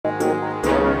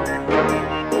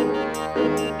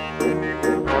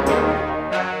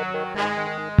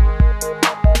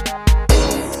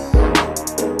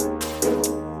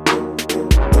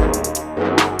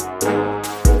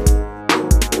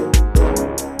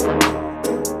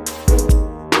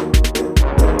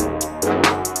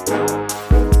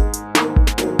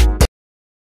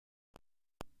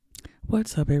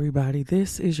What's up, everybody?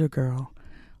 This is your girl,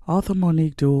 author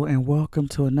Monique Duell, and welcome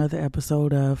to another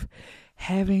episode of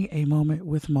Having a Moment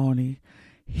with Moni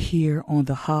here on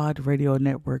the Hod Radio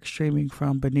Network, streaming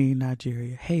from Benin,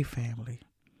 Nigeria. Hey, family.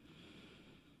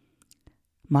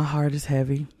 My heart is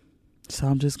heavy, so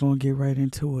I'm just going to get right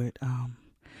into it.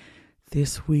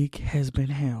 This week has been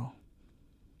hell.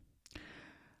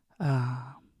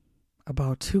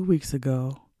 About 2 weeks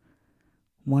ago,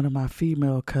 one of my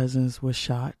female cousins was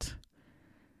shot.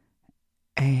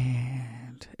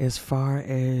 And as far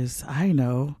as I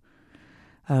know,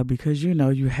 because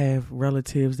you have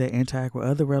relatives that interact with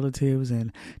other relatives,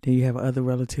 and then you have other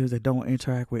relatives that don't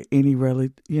interact with any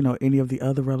of the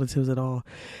other relatives at all.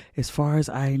 As far as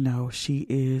I know, she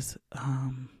is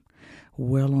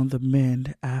well on the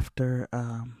mend after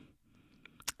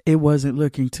it wasn't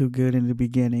looking too good in the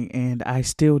beginning, and I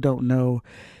still don't know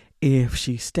if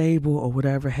she's stable or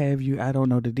whatever have you. I don't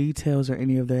know the details or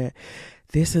any of that.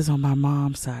 This is on my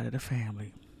mom's side of the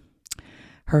family.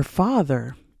 Her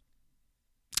father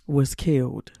was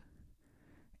killed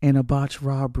in a botched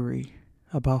robbery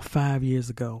about 5 years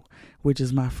ago, which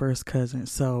is my first cousin.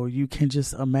 So you can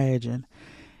just imagine.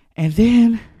 And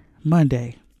then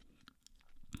Monday,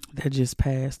 that just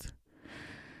passed,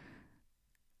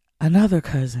 another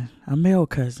cousin, a male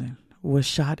cousin, was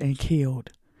shot and killed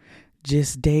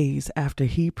just days after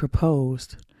he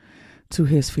proposed to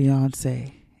his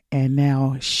fiancée. And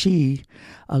now she,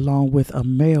 along with a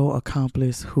male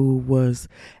accomplice who was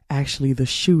actually the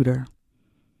shooter,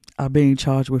 are being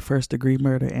charged with first-degree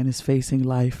murder and is facing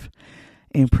life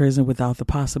in prison without the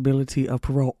possibility of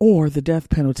parole or the death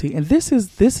penalty. And this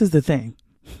is the thing.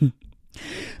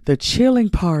 The chilling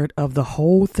part of the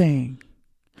whole thing.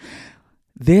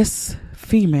 This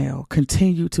female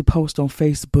continued to post on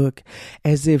Facebook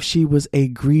as if she was a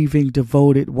grieving,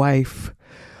 devoted wife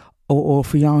or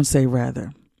fiance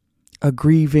rather. A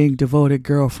grieving, devoted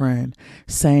girlfriend,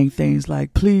 saying things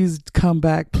like, please come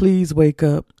back, please wake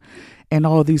up, and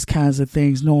all these kinds of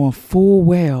things, knowing full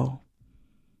well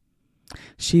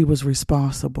she was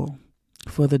responsible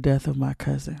for the death of my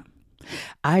cousin.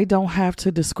 I don't have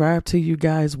to describe to you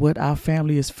guys what our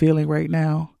family is feeling right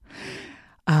now,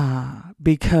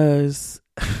 because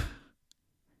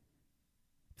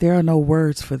there are no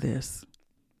words for this.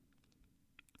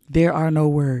 There are no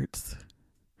words.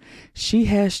 She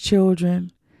has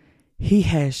children. He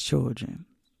has children.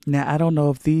 Now, I don't know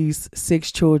if these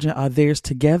 6 children are theirs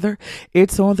together.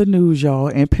 It's on the news, y'all.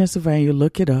 In Pennsylvania,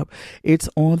 look it up. It's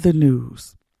on the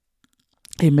news.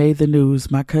 It made the news.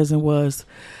 My cousin was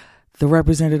the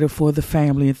representative for the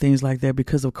family and things like that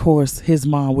because, of course, his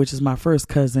mom, which is my first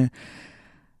cousin,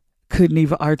 couldn't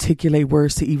even articulate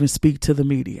words to even speak to the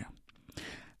media.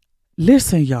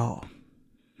 Listen, y'all.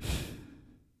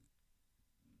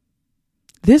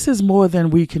 This is more than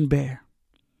we can bear.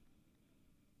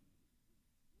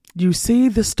 You see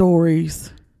the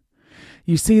stories.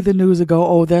 You see the news and go,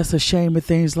 oh, that's a shame and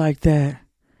things like that.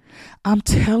 I'm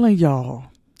telling y'all,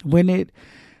 when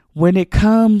it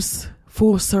comes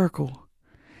full circle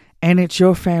and it's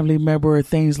your family member or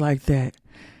things like that,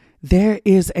 there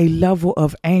is a level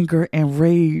of anger and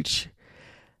rage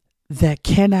that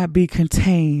cannot be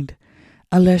contained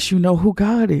unless you know who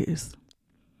God is.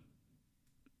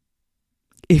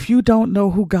 If you don't know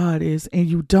who God is and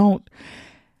you don't,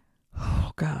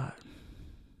 oh God,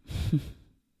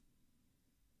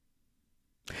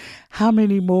 how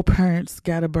many more parents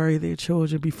got to bury their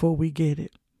children before we get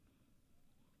it?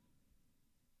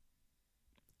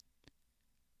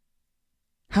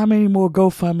 How many more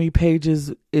GoFundMe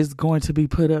pages is going to be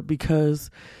put up because,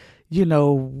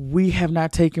 we have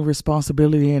not taken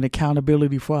responsibility and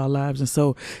accountability for our lives. And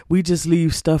so we just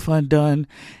leave stuff undone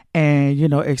and,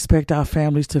 expect our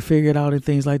families to figure it out and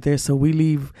things like that. So we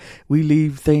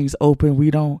leave things open.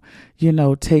 We don't,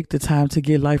 take the time to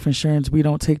get life insurance. We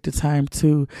don't take the time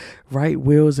to write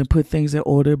wills and put things in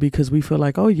order because we feel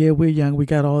like, oh yeah, we're young. We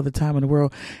got all the time in the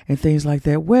world and things like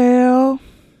that. Well,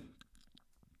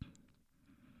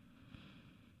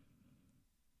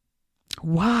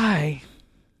 why?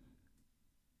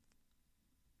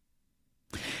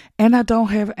 And I don't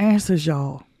have answers,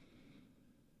 y'all.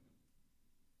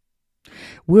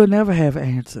 We'll never have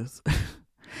answers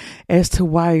as to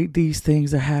why these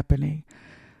things are happening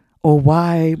or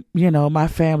why, my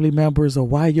family members or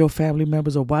why your family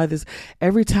members or why this.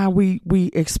 Every time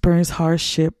we experience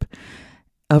hardship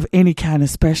of any kind,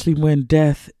 especially when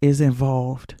death is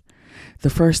involved,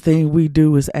 the first thing we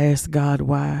do is ask God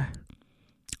why,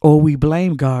 or we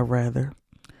blame God rather.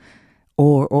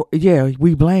 Or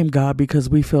we blame God because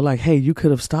we feel like, hey, you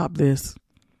could have stopped this.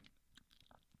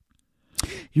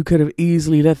 You could have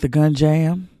easily let the gun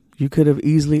jam. You could have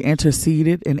easily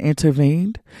interceded and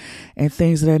intervened and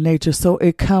things of that nature. So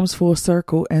it comes full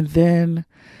circle. And then,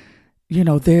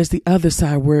 there's the other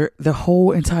side where the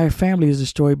whole entire family is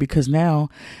destroyed because now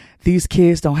these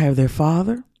kids don't have their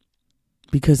father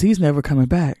because he's never coming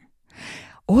back,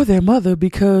 or their mother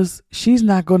because she's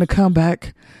not going to come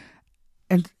back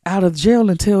and out of jail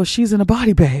until she's in a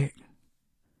body bag.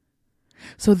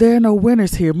 So there are no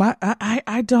winners here. What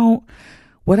I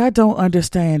don't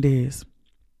understand is,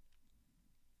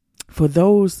 for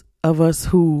those of us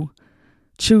who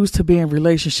choose to be in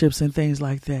relationships and things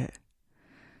like that,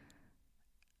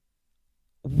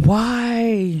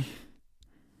 why,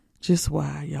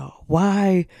 y'all?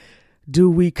 Why do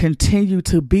we continue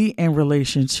to be in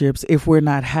relationships if we're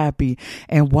not happy?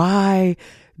 And why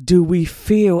do we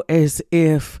feel as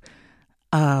if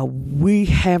we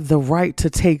have the right to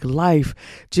take life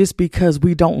just because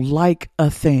we don't like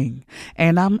a thing?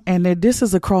 And this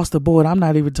is across the board. I'm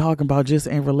not even talking about just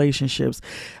in relationships.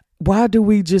 Why do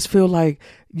we just feel like,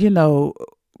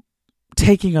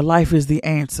 taking a life is the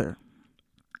answer?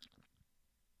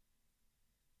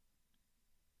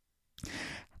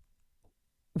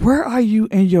 Where are you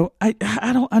in your, I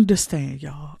don't understand,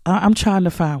 y'all. I'm trying to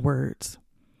find words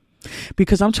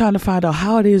because I'm trying to find out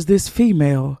how it is this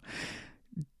female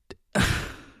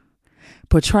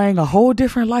portraying a whole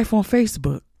different life on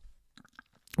Facebook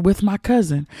with my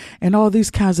cousin and all these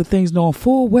kinds of things, knowing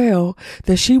full well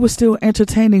that she was still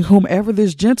entertaining whomever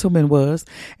this gentleman was.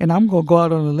 And I'm going to go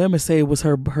out on a limb and say it was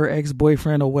her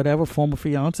ex-boyfriend or whatever, former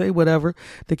fiance, whatever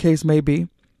the case may be.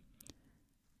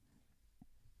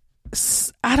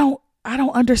 I don't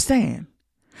understand.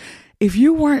 If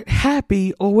you weren't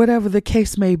happy or whatever the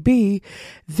case may be,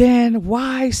 then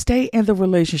why stay in the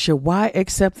relationship? Why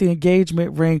accept the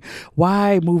engagement ring?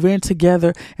 Why move in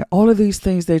together? And all of these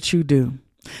things that you do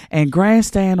and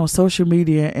grandstand on social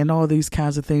media and all these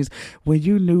kinds of things when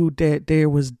you knew that there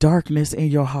was darkness in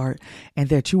your heart and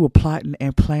that you were plotting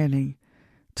and planning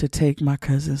to take my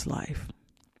cousin's life.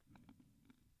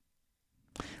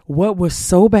 What was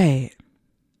so bad?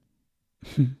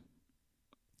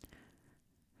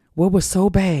 What was so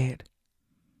bad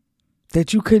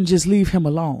that you couldn't just leave him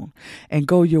alone and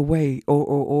go your way,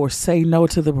 or say no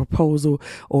to the proposal,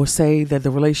 or say that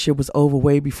the relationship was over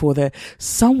way before that?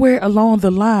 Somewhere along the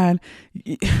line,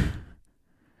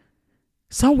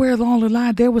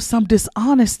 there was some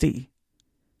dishonesty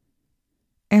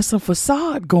and some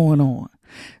facade going on.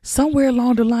 Somewhere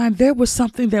along the line, there was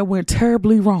something that went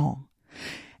terribly wrong.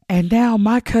 And now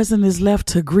my cousin is left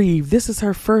to grieve. This is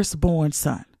her firstborn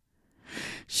son.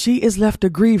 She is left to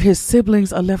grieve. His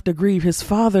siblings are left to grieve. His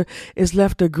father is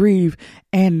left to grieve.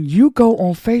 And you go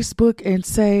on Facebook and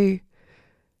say,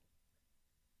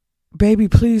 baby,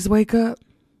 please wake up.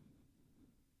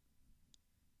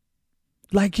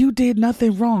 Like you did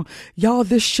nothing wrong. Y'all,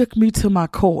 this shook me to my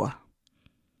core.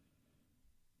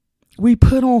 We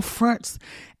put on fronts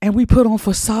and we put on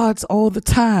facades all the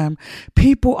time.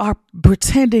 People are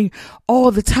pretending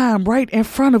all the time right in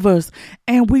front of us,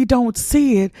 and we don't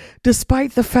see it,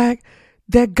 despite the fact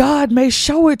that God may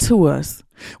show it to us.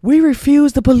 We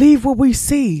refuse to believe what we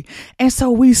see, and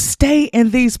so we stay in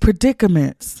these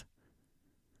predicaments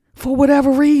for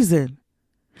whatever reason.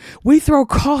 We throw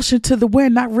caution to the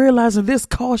wind, not realizing this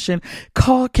caution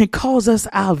can cause us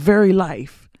our very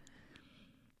life.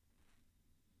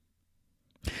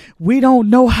 We don't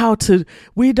know how to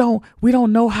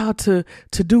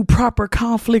do proper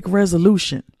conflict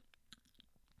resolution.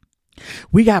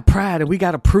 We got pride and we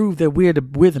got to prove that we're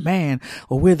the man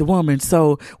or we're the woman.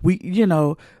 So we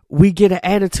get an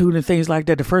attitude and things like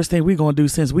that. The first thing we're going to do,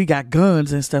 since we got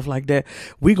guns and stuff like that,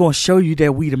 we're going to show you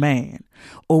that we the man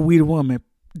or we the woman.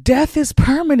 Death is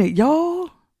permanent, y'all.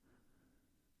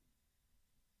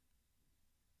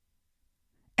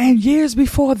 And years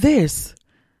before this,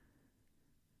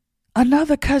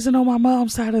 another cousin on my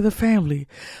mom's side of the family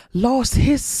lost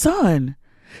his son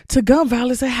to gun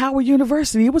violence at Howard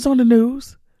University. It was on the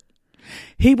news.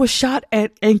 He was shot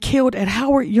at and killed at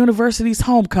Howard University's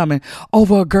homecoming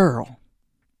over a girl.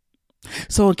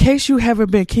 So in case you haven't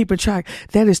been keeping track,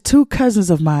 that is two cousins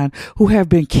of mine who have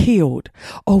been killed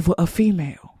over a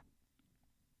female.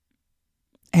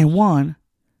 And one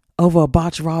over a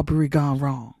botched robbery gone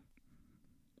wrong.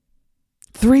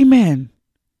 3 men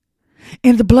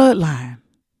in the bloodline,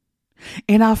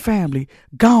 in our family,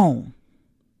 gone.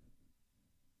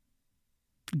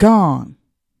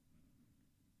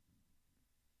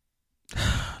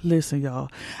 Listen, y'all,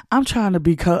 I'm trying to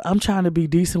be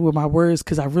decent with my words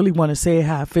because I really want to say it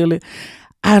how I feel it.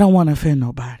 I don't want to offend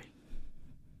nobody.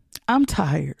 I'm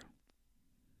tired.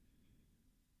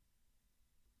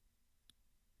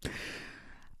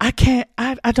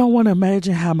 I don't want to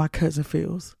imagine how my cousin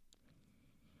feels.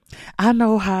 I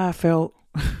know how I felt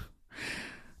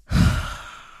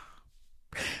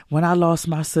when I lost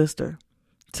my sister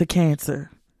to cancer.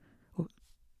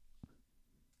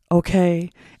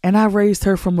 Okay. And I raised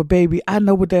her from a baby. I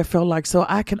know what that felt like. So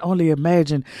I can only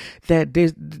imagine that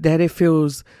it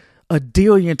feels a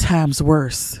dillion times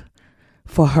worse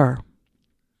for her.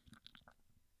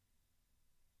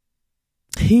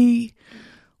 He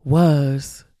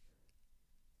was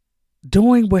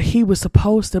doing what he was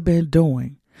supposed to have been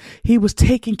doing. He was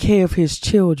taking care of his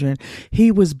children.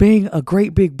 He was being a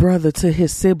great big brother to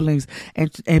his siblings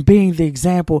and being the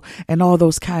example and all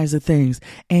those kinds of things.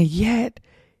 And yet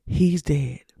he's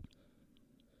dead.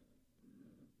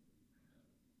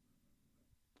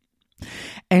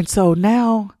 And so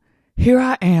now here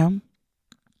I am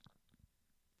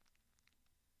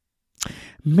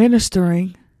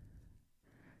ministering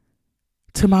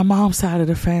to my mom's side of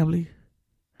the family.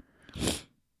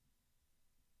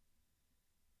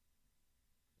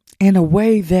 In a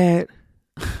way that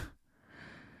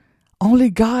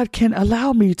only God can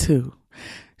allow me to.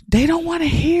 They don't want to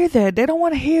hear that. They don't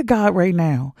want to hear God right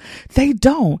now. They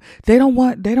don't. They don't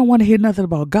want to hear nothing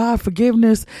about God,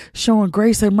 forgiveness, showing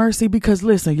grace and mercy. Because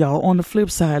listen, y'all, on the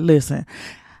flip side, listen,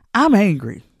 I'm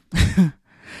angry.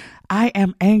 I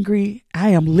am angry. I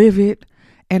am livid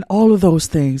and all of those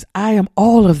things. I am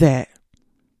all of that.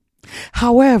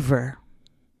 However,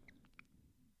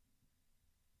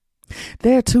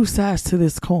 there are two sides to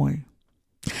this coin.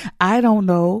 I don't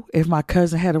know if my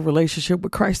cousin had a relationship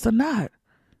with Christ or not.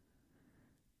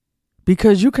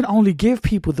 Because you can only give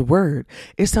people the word.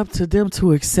 It's up to them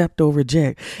to accept or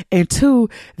reject. And two,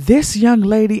 this young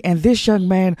lady and this young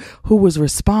man who was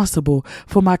responsible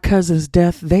for my cousin's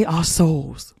death, they are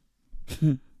souls.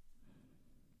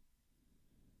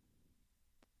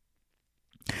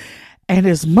 And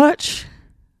as much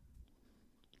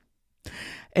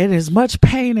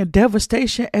pain and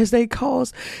devastation as they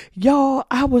cause, y'all,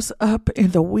 I was up in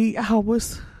the wee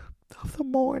hours of the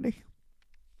morning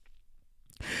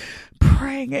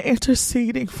praying and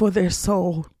interceding for their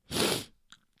soul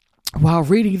while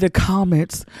reading the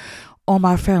comments on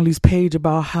my family's page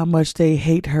about how much they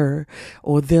hate her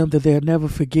or them, that they'll never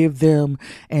forgive them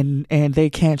and they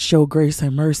can't show grace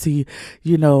and mercy,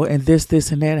 and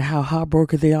this and that, and how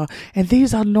heartbroken they are. And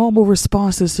these are normal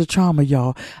responses to trauma,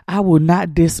 y'all. I will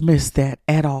not dismiss that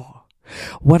at all.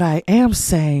 What I am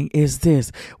saying is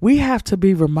this: we have to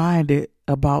be reminded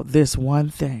about this one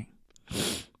thing.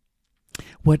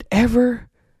 Whatever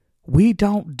we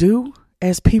don't do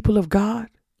as people of God,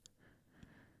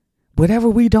 whatever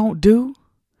we don't do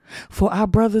for our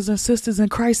brothers and sisters in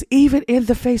Christ, even in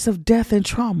the face of death and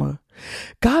trauma,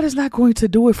 God is not going to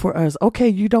do it for us. Okay,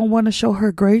 you don't want to show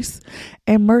her grace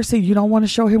and mercy. You don't want to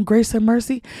show him grace and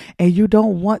mercy, and you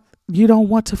don't want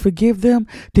to forgive them,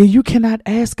 then you cannot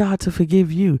ask God to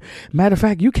forgive you. Matter of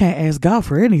fact, you can't ask God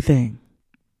for anything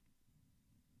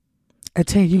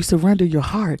until you surrender your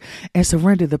heart and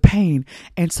surrender the pain.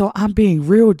 And so I'm being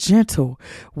real gentle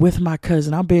with my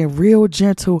cousin. I'm being real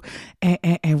gentle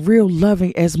and real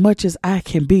loving as much as I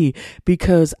can be,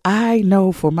 because I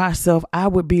know for myself I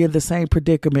would be in the same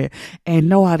predicament. And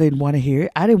no, I didn't want to hear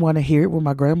it. I didn't want to hear it when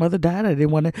my grandmother died. I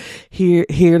didn't want to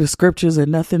hear the scriptures and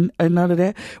nothing and none of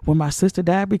that. When my sister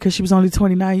died, because she was only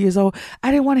 29 years old,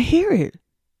 I didn't want to hear it.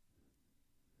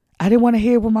 I didn't want to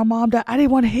hear it when my mom died. I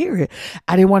didn't want to hear it.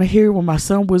 I didn't want to hear it when my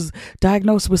son was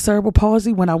diagnosed with cerebral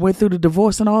palsy, when I went through the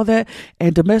divorce and all that,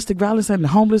 and domestic violence and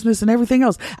homelessness and everything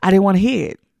else. I didn't want to hear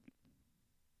it.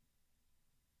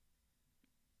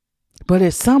 But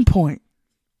at some point,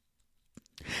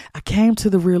 I came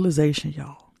to the realization,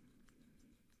 y'all,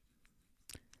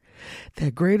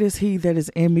 that greater is he that is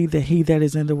in me than he that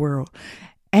is in the world.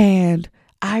 And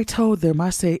I told them, I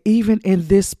said, even in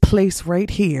this place right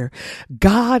here,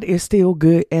 God is still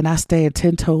good, and I stand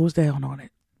 10 toes down on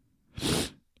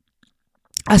it.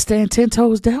 I stand 10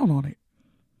 toes down on it.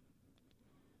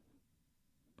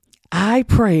 I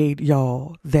prayed,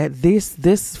 y'all, that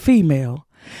this female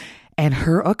and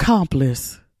her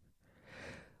accomplice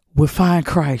would find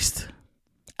Christ.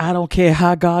 I don't care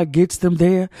how God gets them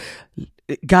there.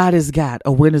 God is God.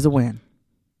 A win is a win.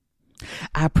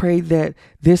 I pray that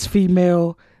this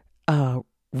female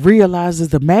realizes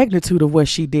the magnitude of what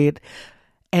she did.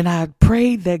 And I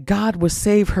prayed that God would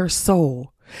save her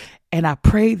soul. And I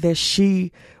prayed that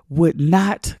she would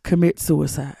not commit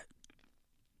suicide.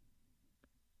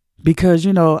 Because,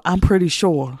 I'm pretty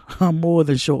sure, I'm more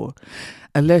than sure,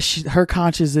 unless her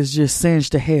conscience is just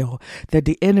singed to hell, that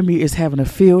the enemy is having a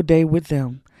field day with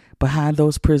them behind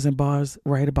those prison bars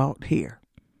right about here.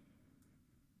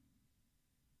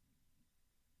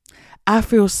 I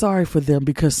feel sorry for them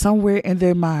because somewhere in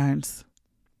their minds,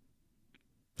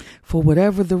 for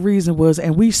whatever the reason was,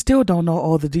 and we still don't know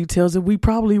all the details, and we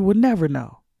probably would never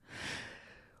know,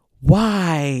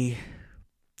 why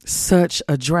such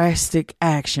a drastic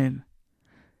action?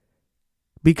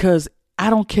 Because I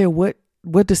don't care what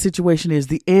the situation is,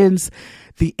 the end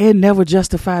never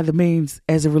justify the means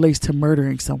as it relates to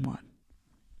murdering someone.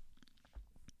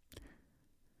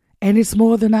 And it's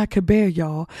more than I could bear,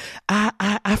 y'all.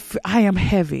 I am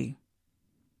heavy.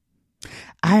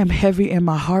 I am heavy in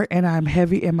my heart and I am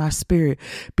heavy in my spirit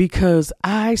because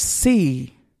I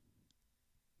see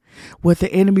what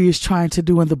the enemy is trying to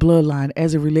do in the bloodline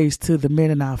as it relates to the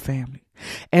men in our family,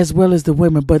 as well as the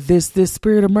women. But this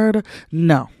spirit of murder,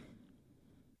 no.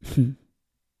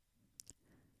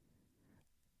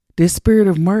 This spirit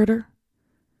of murder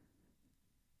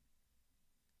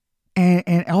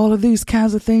and all of these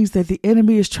kinds of things that the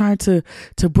enemy is trying to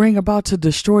bring about to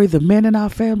destroy the men in our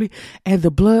family and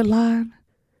the bloodline,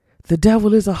 the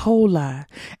devil is a whole lie.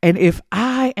 And if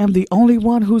I am the only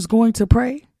one who's going to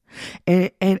pray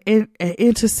and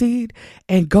intercede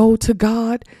and go to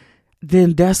God,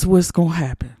 then that's what's going to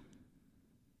happen.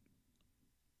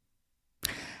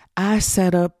 I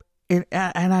sat up and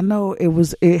I know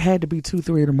it had to be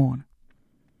 2-3 in the morning.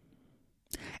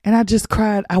 And I just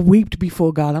cried. I wept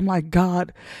before God. I'm like,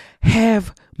 God,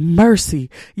 have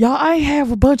mercy. Y'all, I ain't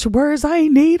have a bunch of words. I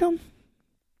ain't need them.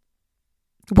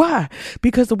 Why?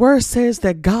 Because the word says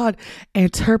that God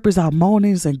interprets our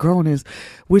moanings and groanings,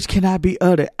 which cannot be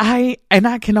uttered. I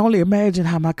can only imagine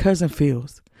how my cousin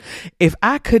feels. If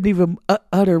I couldn't even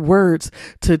utter words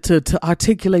to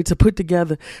articulate, to put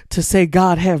together, to say,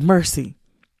 God, have mercy,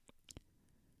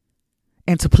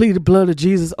 and to plead the blood of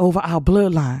Jesus over our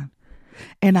bloodline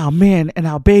and our men and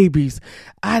our babies,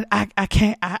 I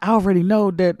can't. I already know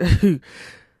that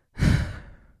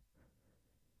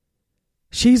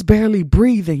she's barely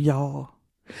breathing, y'all.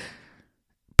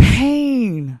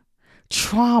 Pain,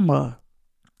 trauma.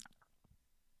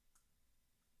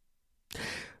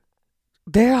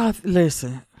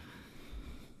 Listen,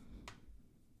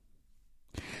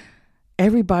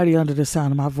 everybody under the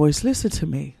sound of my voice, listen to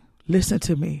me. Listen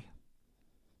to me.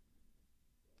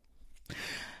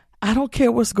 I don't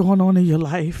care what's going on in your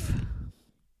life,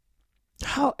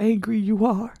 how angry you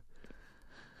are.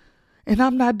 And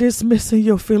I'm not dismissing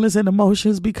your feelings and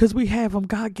emotions because we have them.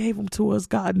 God gave them to us.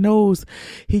 God knows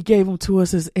He gave them to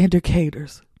us as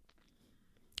indicators.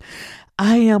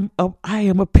 I am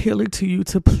appealing to you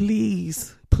to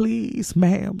please,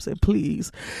 ma'ams, and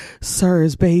please,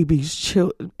 sirs, babies,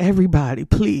 children, everybody,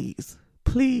 please,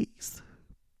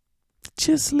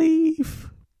 just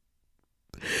leave.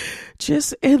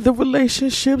 Just in the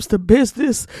relationships, the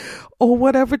business, or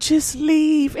whatever, just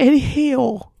leave and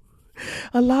heal.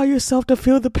 Allow yourself to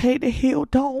feel the pain and heal.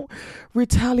 Don't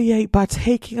retaliate by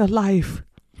taking a life,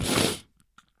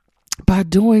 by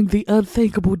doing the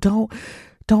unthinkable. Don't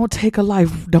take a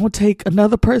life. Don't take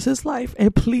another person's life.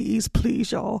 And please,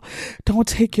 y'all, don't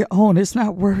take your own. It's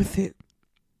not worth it.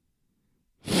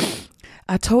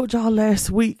 I told y'all last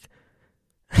week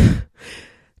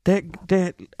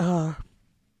that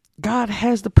God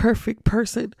has the perfect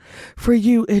person for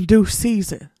you in due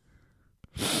season.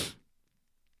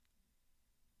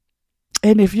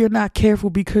 And if you're not careful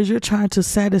because you're trying to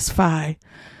satisfy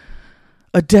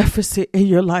a deficit in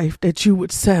your life, that you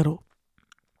would settle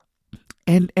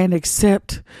and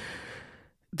accept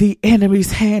the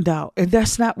enemy's handout. And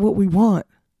that's not what we want.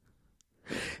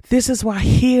 This is why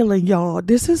healing, y'all.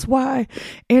 This is why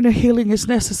inner healing is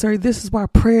necessary. This is why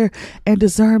prayer and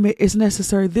discernment is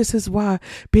necessary. This is why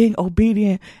being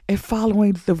obedient and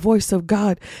following the voice of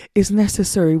God is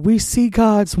necessary. We see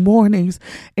God's warnings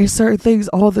in certain things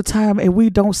all the time, and we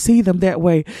don't see them that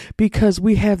way because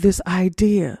we have this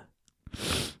idea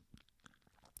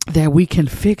that we can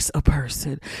fix a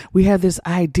person. We have this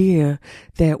idea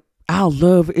that our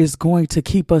love is going to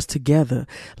keep us together,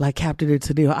 like Captain and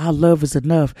Tennille. Our love is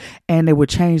enough, and it would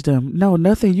change them. No,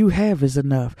 nothing you have is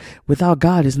enough. Without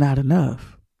God is not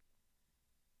enough.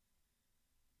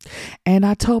 And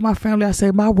I told my family, I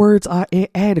said, my words are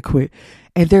inadequate,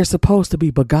 and they're supposed to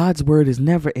be, but God's word is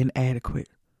never inadequate.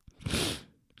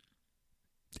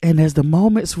 And as the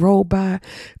moments roll by,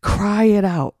 cry it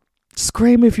out.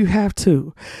 Scream if you have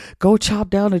to. Go chop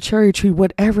down a cherry tree,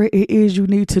 whatever it is you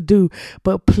need to do.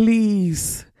 But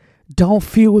please don't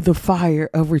fuel the fire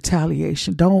of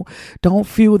retaliation. Don't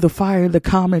fuel the fire in the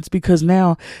comments because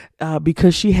now,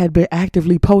 because she had been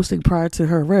actively posting prior to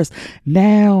her arrest,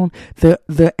 now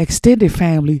the extended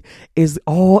family is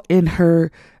all in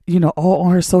her all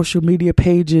on her social media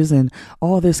pages and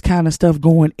all this kind of stuff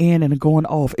going in and going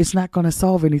off. It's not going to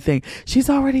solve anything. She's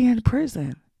already in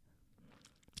prison.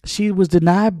 They were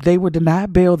denied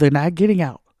bail. They're not getting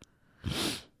out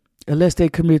unless they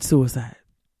commit suicide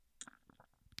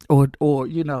or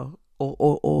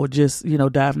just,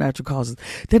 die of natural causes.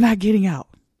 They're not getting out.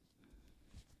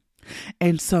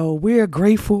 And so we're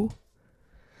grateful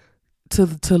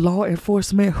to law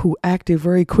enforcement who acted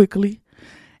very quickly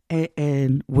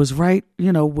and was right,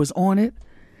 was on it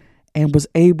and was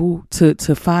able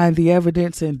to find the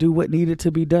evidence and do what needed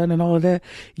to be done and all of that.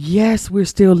 Yes, we're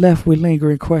still left with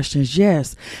lingering questions.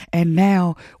 Yes. And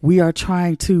now we are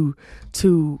trying to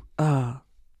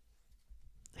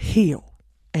heal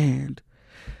and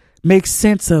make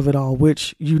sense of it all,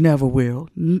 which you never will.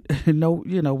 No,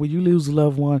 when you lose a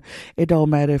loved one, it don't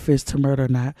matter if it's to murder or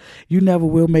not. You never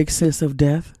will make sense of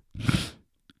death.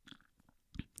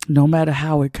 No matter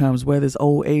how it comes, whether it's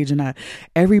old age or not.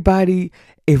 Everybody,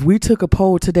 if we took a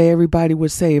poll today, everybody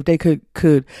would say if they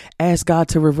could ask God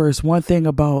to reverse one thing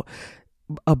about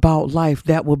life,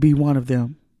 that would be one of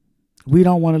them. We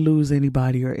don't want to lose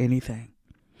anybody or anything.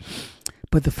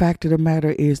 But the fact of the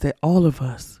matter is that all of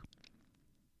us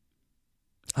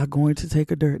are going to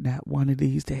take a dirt nap one of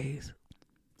these days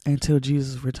until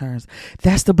Jesus returns.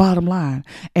 That's the bottom line.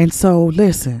 And so,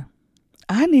 listen,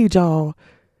 I need y'all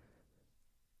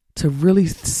to really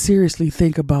seriously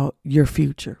think about your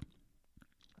future,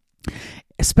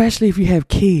 especially if you have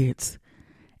kids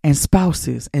and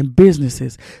spouses and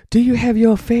businesses. Do you have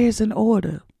your affairs in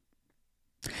order?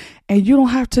 And you don't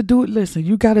have to do it. Listen,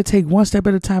 you got to take one step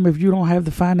at a time if you don't have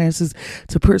the finances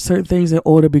to put certain things in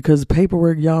order, because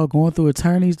paperwork, y'all, going through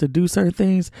attorneys to do certain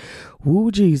things.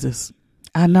 Woo, Jesus.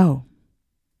 I know.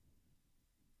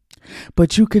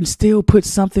 But you can still put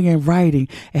something in writing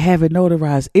and have it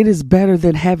notarized. It is better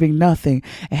than having nothing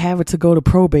and having to go to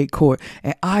probate court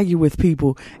and argue with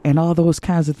people and all those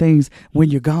kinds of things when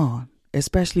you're gone,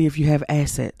 especially if you have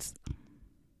assets.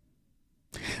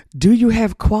 Do you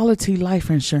have quality life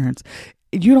insurance?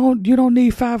 You don't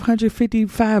need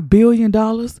 $555 billion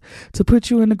to put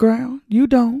you in the ground. You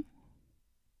don't.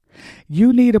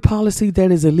 You need a policy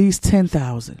that is at least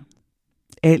 10,000,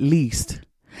 at least.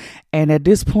 And at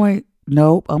this point,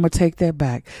 nope, I'm going to take that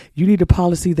back. You need a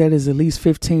policy that is at least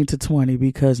 15 to 20,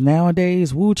 because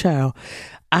nowadays, woo child,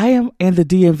 I am in the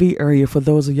DMV area. For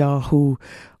those of y'all who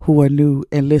are new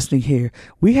and listening here,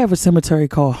 we have a cemetery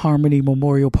called Harmony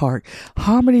Memorial Park.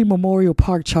 Harmony Memorial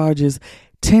Park charges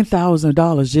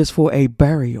 $10,000 just for a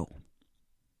burial.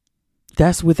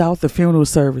 That's without the funeral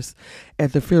service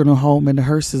at the funeral home and the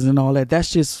hearses and all that.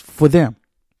 That's just for them.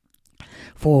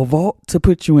 For a vault to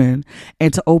put you in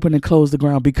and to open and close the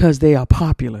ground because they are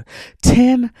popular.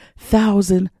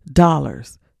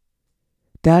 $10,000.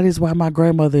 That is why my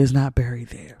grandmother is not buried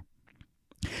there.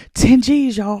 10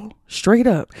 G's, y'all, straight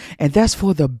up. And that's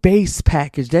for the base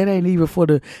package. That ain't even for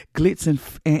the glitz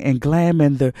and glam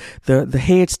and the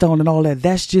headstone and all that.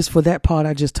 That's just for that part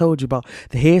I just told you about.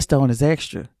 The headstone is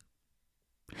extra.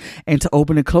 And to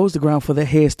open and close the ground for the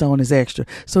headstone is extra.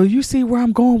 So you see where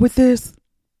I'm going with this?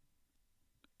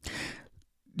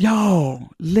 Y'all,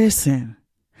 listen.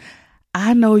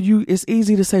 I know it's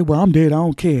easy to say, well, I'm dead, I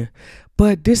don't care.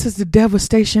 But this is the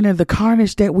devastation and the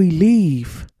carnage that we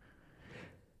leave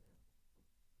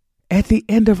at the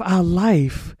end of our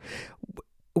life,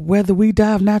 whether we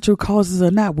die of natural causes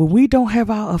or not. When we don't have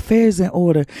our affairs in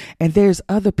order and there's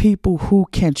other people who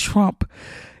can trump,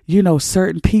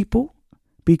 certain people,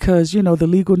 because, the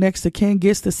legal next of kin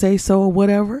gets to say so or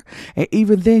whatever. And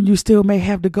even then you still may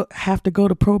have to go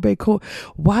to probate court.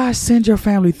 Why send your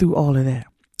family through all of that?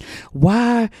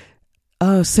 Why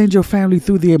send your family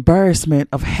through the embarrassment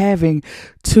of having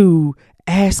to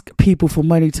ask people for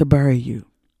money to bury you?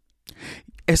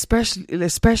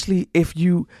 Especially if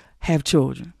you have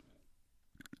children.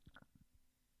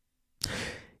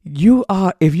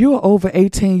 If you are over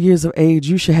 18 years of age,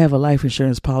 you should have a life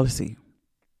insurance policy.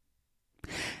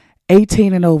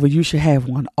 18 and over, you should have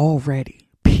one already,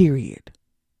 period.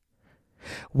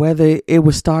 Whether it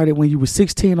was started when you were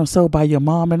 16 or so by your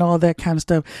mom and all that kind of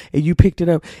stuff, and you picked it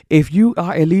up. If you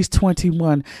are at least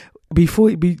 21,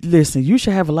 listen, you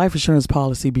should have a life insurance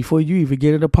policy before you even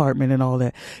get an apartment and all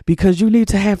that, because you need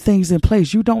to have things in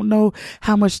place. You don't know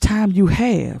how much time you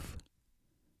have.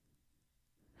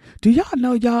 Do y'all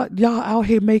know y'all out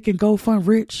here making GoFund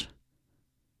rich?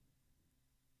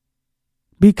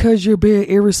 Because you're being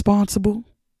irresponsible?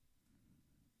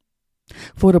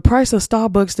 For the price of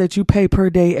Starbucks that you pay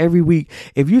per day every week,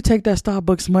 if you take that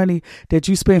Starbucks money that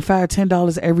you spend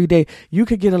 $5-10 every day, you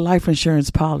could get a life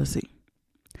insurance policy.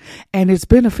 And it's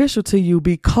beneficial to you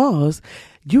because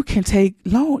you can take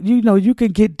loan, you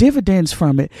can get dividends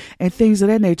from it and things of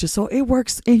that nature. So it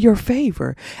works in your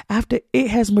favor after it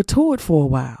has matured for a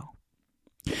while.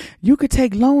 You could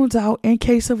take loans out in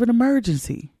case of an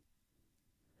emergency.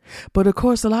 But of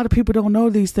course, a lot of people don't know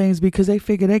these things because they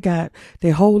figure they got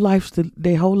their whole lives to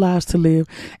live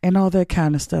and all that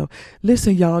kind of stuff.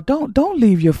 Listen, y'all, don't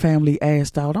leave your family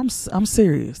assed out. I'm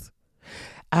serious.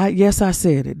 Yes, I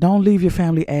said it. Don't leave your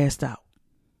family assed out.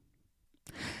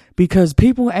 Because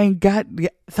people ain't got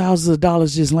thousands of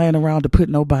dollars just laying around to put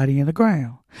nobody in the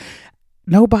ground.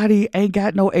 Nobody ain't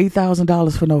got no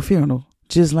 $8,000 for no funeral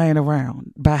just laying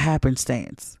around by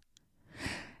happenstance.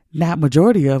 Not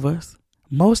majority of us.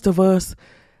 Most of us,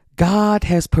 God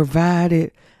has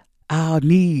provided our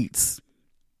needs,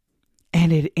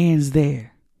 and it ends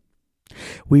there.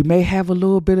 We may have a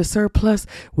little bit of surplus,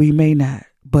 we may not,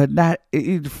 but not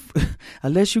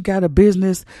unless you got a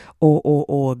business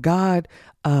or God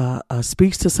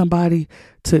speaks to somebody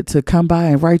to come by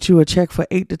and write you a check for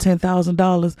 $8,000 to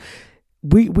 $10,000.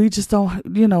 We just don't,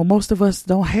 most of us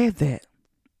don't have that.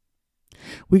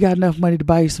 We got enough money to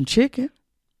buy you some chicken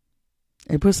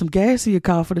and put some gas in your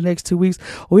car for the next 2 weeks,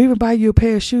 or even buy you a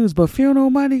pair of shoes. But funeral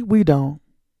money, we don't.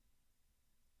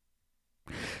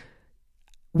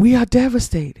 We are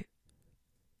devastated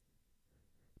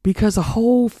because a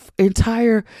whole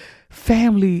entire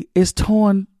family is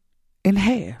torn in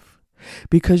half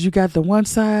because you got the one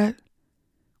side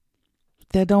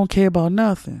that don't care about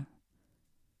nothing.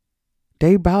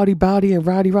 They bowdy and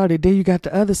rowdy. Then you got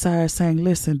the other side saying,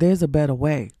 listen, there's a better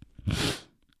way.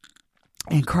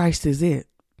 And Christ is it.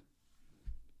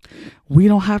 We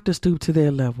don't have to stoop to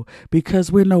their level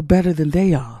because we're no better than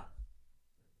they are.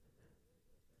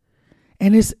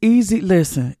 And it's easy.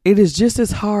 Listen, it is just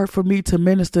as hard for me to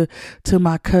minister to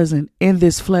my cousin in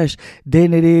this flesh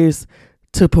than it is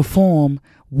to perform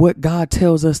what God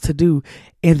tells us to do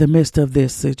in the midst of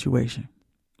this situation.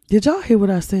 Did y'all hear what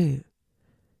I said?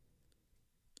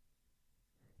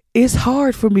 It's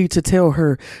hard for me to tell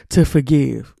her to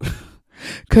forgive.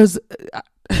 Because,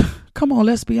 come on,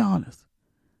 let's be honest.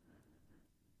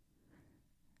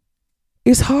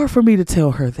 It's hard for me to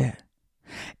tell her that.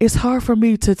 It's hard for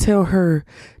me to tell her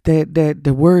that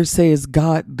the word says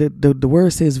God, the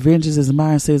word says vengeance is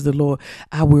mine, says the Lord,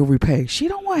 I will repay. She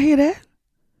don't want to hear that.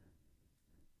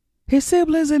 His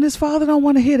siblings and his father don't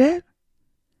want to hear that.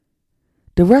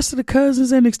 The rest of the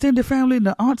cousins and extended family and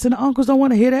the aunts and the uncles don't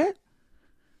want to hear that.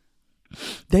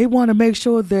 They want to make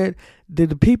sure that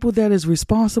the people that is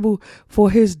responsible for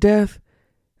his death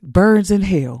burns in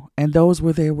hell. And those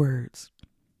were their words.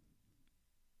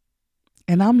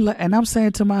 And I'm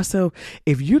saying to myself,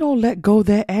 if you don't let go of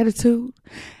that attitude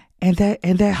and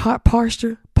that heart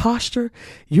posture,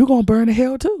 you're going to burn in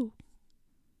hell too.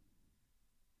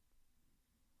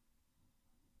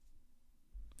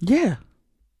 Yeah.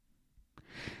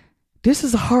 This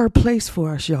is a hard place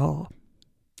for us, y'all.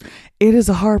 It is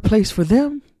a hard place for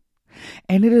them.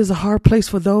 And it is a hard place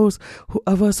for those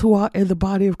of us who are in the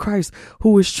body of Christ,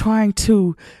 who is trying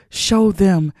to show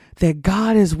them that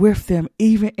God is with them,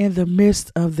 even in the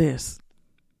midst of this.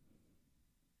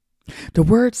 The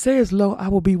word says, lo, I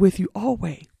will be with you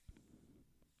always,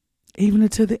 even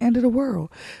until the end of the world.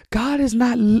 God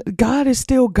is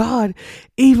still God,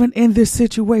 even in this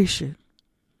situation.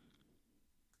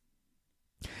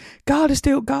 God is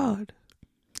still God.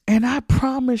 And I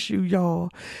promise you, y'all,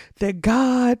 that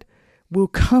God will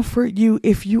comfort you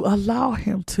if you allow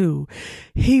him to.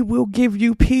 He will give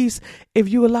you peace if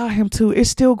you allow him to. It's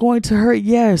still going to hurt,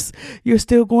 yes. You're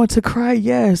still going to cry,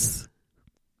 yes.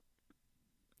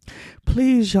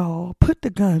 Please, y'all, put the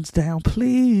guns down,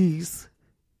 please.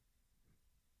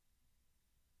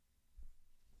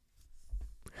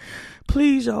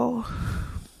 Please, y'all.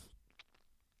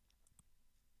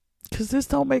 Because this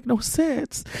don't make no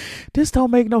sense. This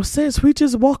don't make no sense. We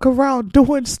just walk around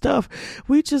doing stuff.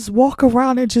 We just walk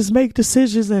around and just make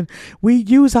decisions, and we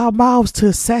use our mouths to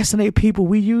assassinate people.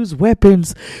 We use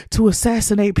weapons to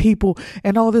assassinate people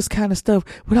and all this kind of stuff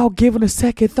without giving a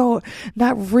second thought,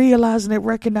 not realizing and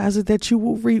recognizing that you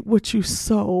will reap what you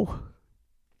sow.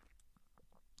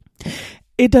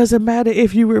 It doesn't matter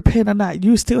if you repent or not.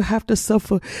 You still have to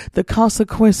suffer the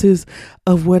consequences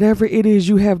of whatever it is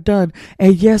you have done.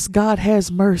 And yes, God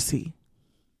has mercy.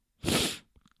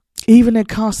 Even in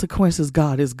consequences,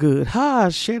 God is good.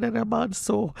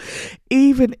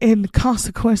 Even in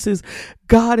consequences,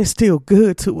 God is still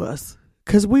good to us.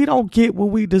 Because we don't get what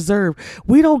we deserve.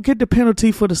 We don't get the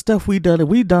penalty for the stuff we done. And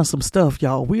we done some stuff,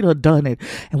 y'all. We done it.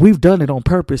 And we've done it on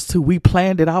purpose, too. We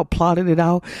planned it out, plotted it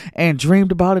out, and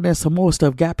dreamed about it and some more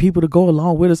stuff. Got people to go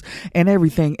along with us and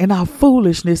everything. And our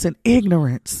foolishness and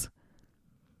ignorance.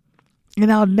 in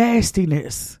our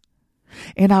nastiness,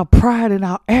 in our pride and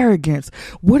our arrogance.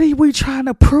 What are we trying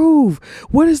to prove?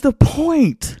 What is the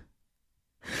point?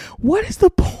 What is the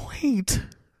point?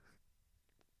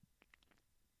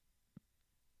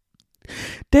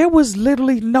 There was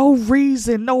literally no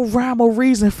reason, no rhyme or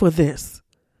reason for this.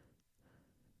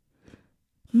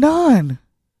 None.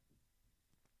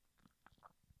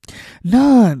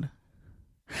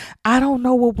 I don't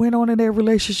know what went on in their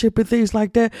relationship and things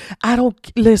like that.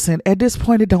 Listen, at this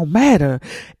point, it don't matter.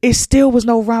 It still was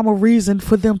no rhyme or reason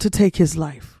for them to take his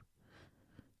life.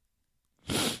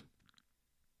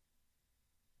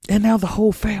 And now the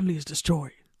whole family is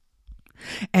destroyed.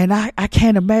 And I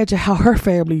can't imagine how her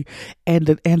family and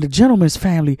the gentleman's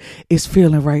family is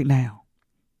feeling right now.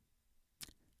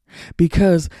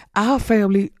 Because our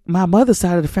family, my mother's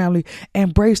side of the family,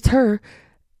 embraced her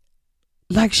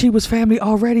like she was family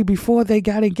already before they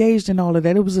got engaged and all of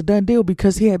that. It was a done deal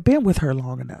because he had been with her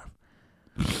long enough.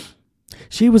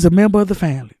 She was a member of the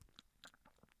family.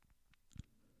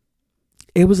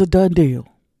 It was a done deal.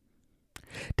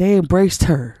 They embraced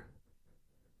her,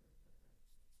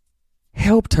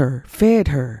 helped her, fed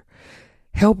her,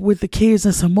 helped with the kids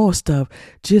and some more stuff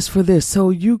just for this. So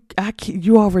you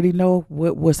already know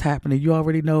what's happening. You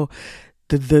already know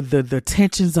the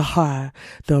tensions are high,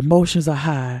 the emotions are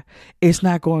high. It's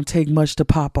not going to take much to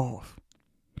pop off.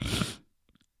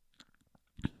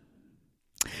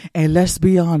 And let's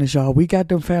be honest, y'all. We got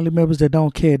them family members that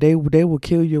don't care. They will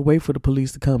kill you and wait for the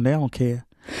police to come. They don't care.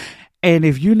 And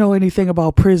if you know anything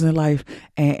about prison life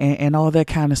and all that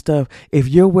kind of stuff, if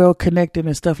you're well connected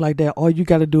and stuff like that, all you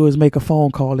got to do is make a phone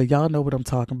call, and y'all know what I'm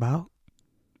talking about.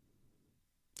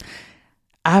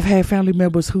 I've had family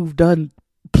members who've done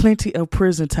plenty of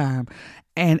prison time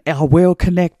and are well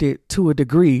connected to a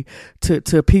degree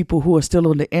to people who are still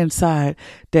on the inside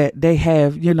that they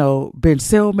have, been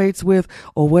cellmates with,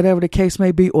 or whatever the case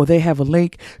may be, or they have a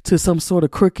link to some sort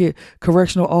of crooked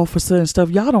correctional officer and stuff.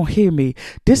 Y'all don't hear me.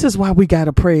 This is why we got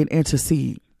to pray and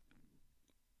intercede.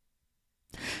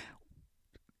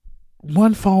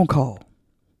 One phone call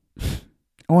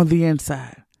on the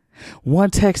inside, one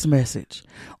text message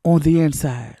on the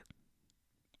inside,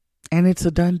 and it's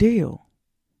a done deal.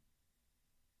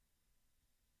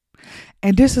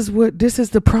 And this is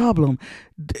the problem.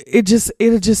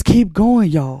 It'll just keep going,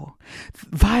 y'all.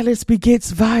 Violence begets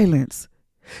violence.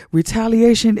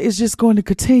 Retaliation is just going to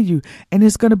continue, and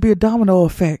it's going to be a domino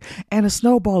effect and a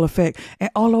snowball effect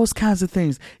and all those kinds of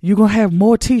things. You're going to have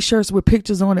more t-shirts with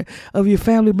pictures on it of your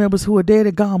family members who are dead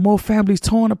and gone, more families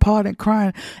torn apart and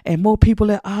crying, and more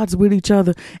people at odds with each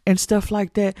other and stuff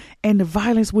like that. And the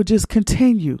violence will just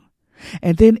continue.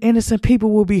 And then innocent people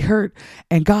will be hurt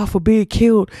and, God forbid,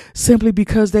 killed simply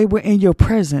because they were in your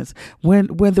presence when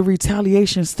the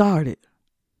retaliation started.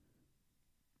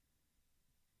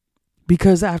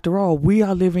 Because after all, we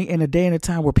are living in a day and a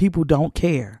time where people don't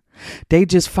care. They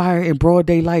just fire in broad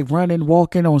daylight, running,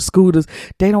 walking on scooters.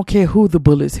 They don't care who the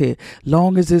bullets hit,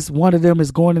 long as it's one of them is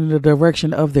going in the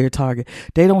direction of their target.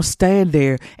 They don't stand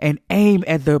there and aim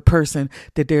at the person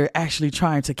that they're actually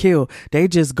trying to kill. They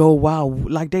just go wild,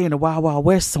 like they in the wild, wild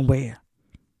west somewhere.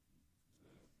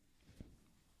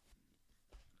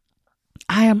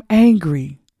 I am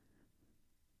angry.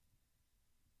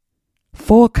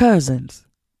 4 cousins,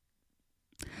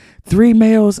 3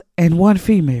 males and 1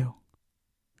 female.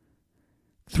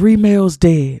 3 males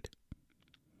dead,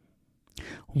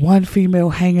 1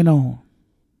 female hanging on.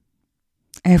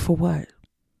 And for what?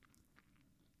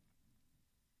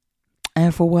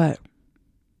 And for what?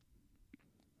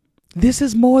 This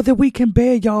is more than we can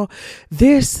bear, y'all.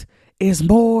 This is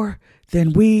more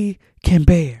than we can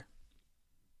bear.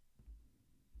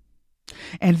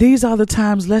 And these are the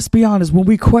times, let's be honest, when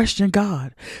we question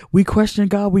God. We question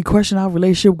God. We question our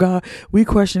relationship with God. We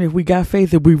question if we got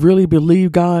faith, if we really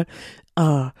believe God,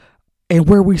 and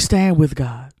where we stand with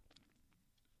God.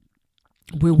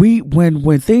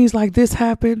 When things like this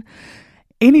happen,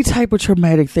 any type of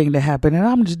traumatic thing that happened, and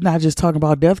I'm not just talking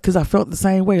about death, because I felt the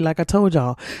same way. Like I told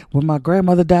y'all, when my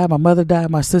grandmother died, my mother died,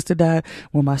 my sister died,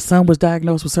 when my son was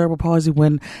diagnosed with cerebral palsy,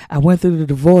 when I went through the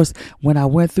divorce, when I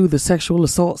went through the sexual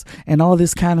assaults and all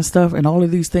this kind of stuff, and all of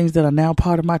these things that are now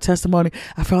part of my testimony,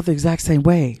 I felt the exact same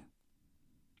way.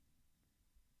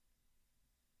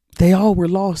 They all were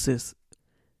losses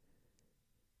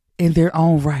in their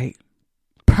own right,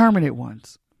 permanent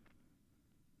ones.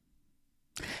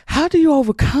 How do you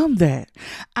overcome that?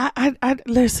 I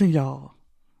listen, y'all.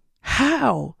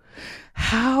 How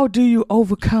do you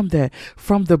overcome that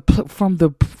from the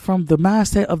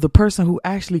mindset of the person who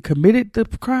actually committed the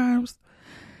crimes,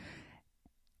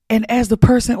 and as the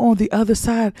person on the other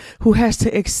side who has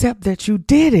to accept that you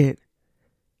did it?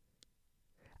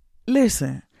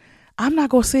 Listen, I'm not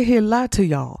going to sit here and lie to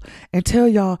y'all and tell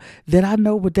y'all that I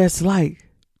know what that's like,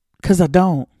 because I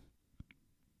don't.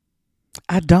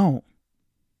 I don't.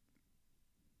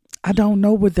 I don't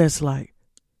know what that's like.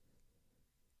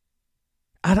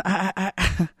 I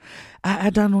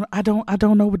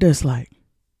don't know what that's like.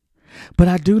 But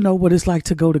I do know what it's like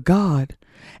to go to God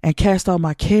and cast all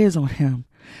my cares on him,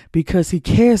 because he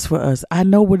cares for us. I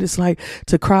know what it's like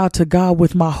to cry out to God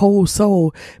with my whole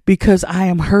soul, because I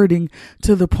am hurting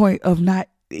to the point of not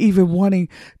even wanting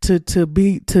to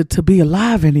be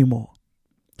alive anymore.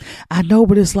 I know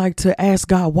what it's like to ask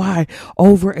God why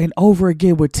over and over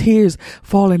again, with tears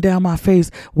falling down my face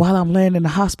while I'm laying in the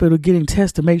hospital getting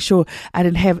tests to make sure I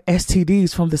didn't have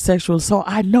STDs from the sexual assault.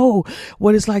 I know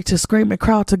what it's like to scream and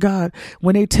cry out to God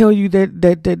when they tell you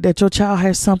that your child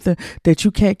has something that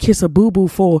you can't kiss a boo-boo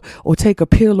for, or take a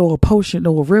pill or a potion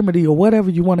or a remedy or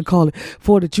whatever you want to call it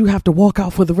for, that you have to walk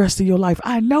out for the rest of your life.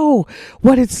 I know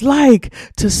what it's like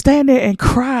to stand there and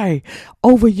cry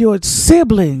over your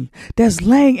sibling that's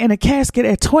laying in a casket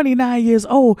at 29 years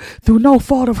old through no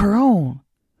fault of her own,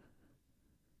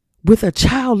 with a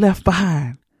child left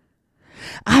behind.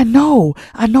 I know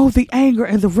the anger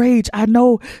and the rage. I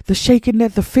know the shaking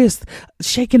the fist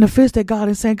at God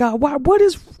and saying, God, why? What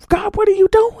are you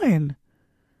doing?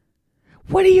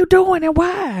 What are you doing, and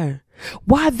why?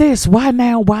 Why this? Why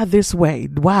now? Why this way?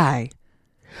 Why?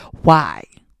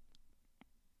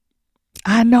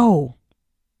 I know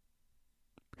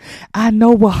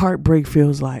what heartbreak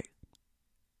feels like.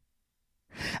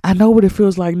 I know what it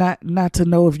feels like not to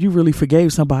know if you really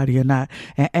forgave somebody or not,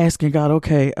 and asking God,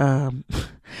 okay,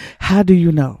 how do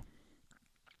you know?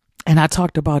 And I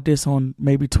talked about this on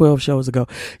maybe 12 shows ago.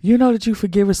 You know that you've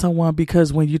forgiven someone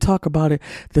because when you talk about it,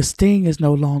 the sting is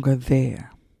no longer there.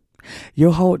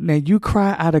 You're holding, and you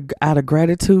cry out of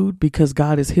gratitude because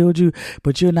God has healed you,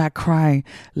 but you're not crying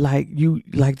like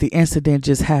the incident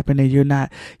just happened, and you're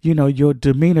not, your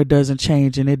demeanor doesn't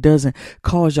change, and it doesn't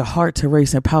cause your heart to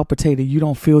race and palpitate, and you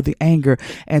don't feel the anger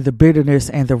and the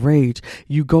bitterness and the rage.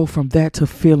 You go from that to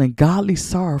feeling godly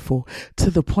sorrowful,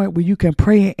 to the point where you can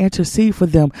pray and intercede for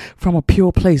them from a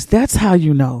pure place. That's how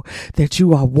you know that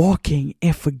you are walking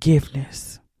in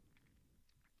forgiveness.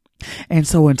 And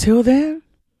so until then,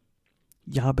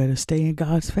 y'all better stay in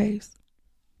God's face.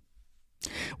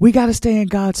 We got to stay in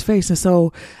God's face. And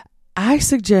so I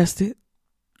suggested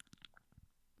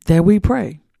that we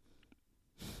pray.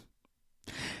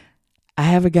 I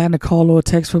haven't gotten a call or a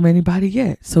text from anybody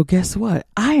yet. So guess what?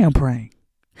 I am praying.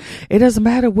 It doesn't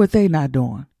matter what they're not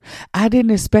doing. I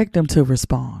didn't expect them to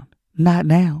respond. Not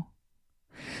now.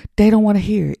 They don't want to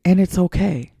hear it, and it's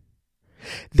okay.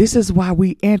 This is why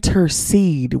we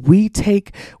intercede. We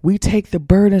take the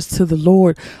burdens to the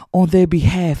Lord on their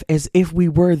behalf as if we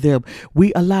were them.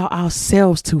 We allow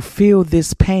ourselves to feel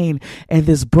this pain and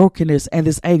this brokenness and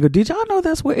this anger. Did y'all know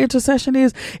that's what intercession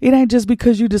is? It ain't just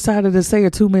because you decided to say a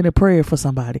 2-minute prayer for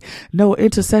somebody. No,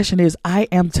 intercession is, I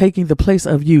am taking the place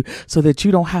of you so that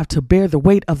you don't have to bear the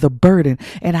weight of the burden,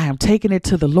 and I am taking it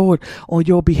to the Lord on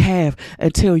your behalf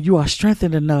until you are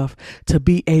strengthened enough to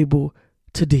be able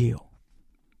to deal.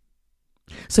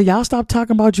 So y'all stop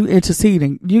talking about you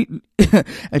interceding. You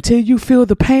until you feel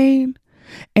the pain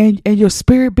and your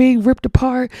spirit being ripped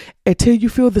apart, until you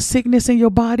feel the sickness in your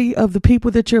body of the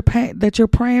people that you're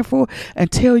praying for,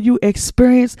 until you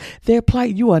experience their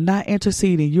plight, you are not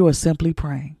interceding. You are simply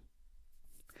praying.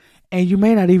 And you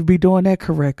may not even be doing that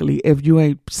correctly if you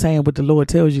ain't saying what the Lord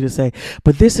tells you to say.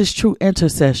 But this is true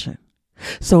intercession.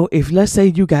 So if, let's say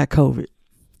you got COVID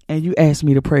and you ask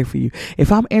me to pray for you,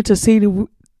 if I'm interceding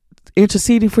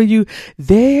for you,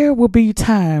 there will be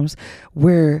times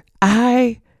where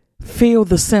I feel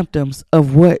the symptoms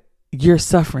of what you're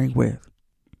suffering with.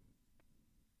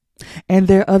 And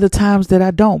there are other times that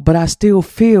I don't, but I still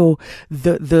feel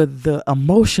the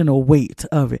emotional weight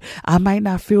of it. I might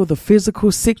not feel the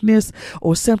physical sickness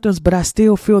or symptoms, but I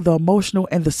still feel the emotional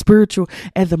and the spiritual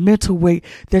and the mental weight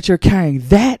that you're carrying.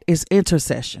 That is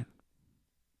intercession.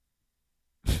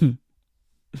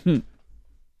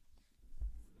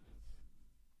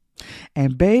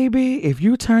 And baby, if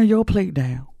you turn your plate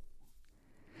down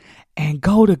and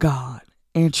go to God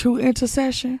in true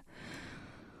intercession,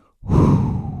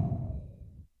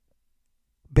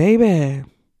 baby,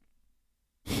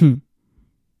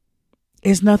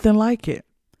 it's nothing like it.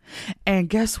 And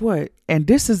guess what? And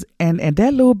this is, and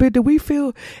that little bit that we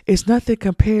feel is nothing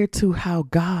compared to how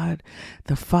God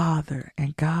the Father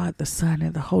and God the Son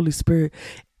and the Holy Spirit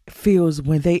feels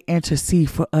when they intercede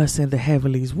for us in the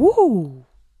heavenlies. Woo!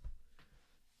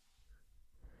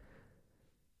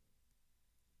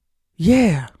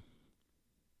 Yeah.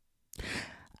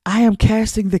 I am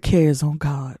casting the cares on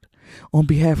God on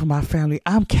behalf of my family.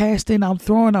 I'm casting, I'm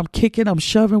throwing, I'm kicking, I'm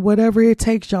shoving, whatever it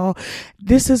takes, y'all.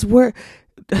 This is where,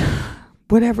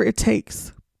 whatever it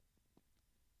takes.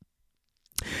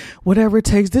 Whatever it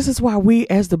takes. This is why we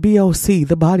as the BOC,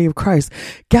 the body of Christ,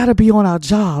 got to be on our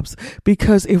jobs.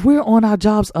 Because if we're on our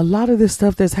jobs, a lot of this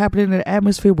stuff that's happening in the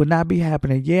atmosphere would not be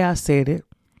happening. Yeah, I said it.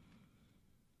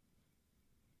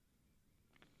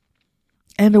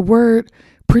 And the word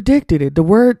predicted it. The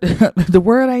word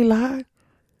ain't lying.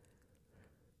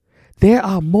 There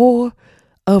are more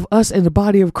of us in the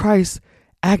body of Christ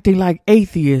acting like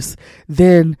atheists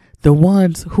than the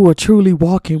ones who are truly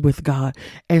walking with God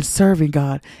and serving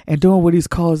God and doing what He's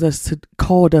called us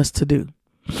to do.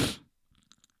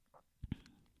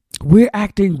 We,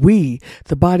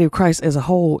 the body of Christ as a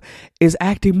whole, is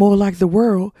acting more like the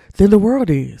world than the world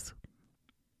is.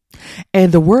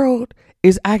 And the world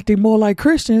is acting more like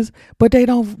Christians, but they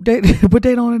don't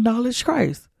acknowledge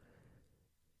Christ.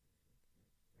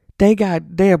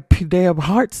 Their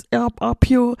hearts are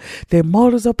pure. Their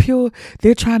motives are pure.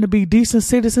 They're trying to be decent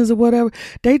citizens or whatever.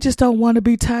 They just don't want to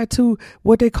be tied to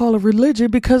what they call a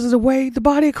religion because of the way the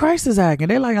body of Christ is acting.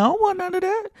 They're like, I don't want none of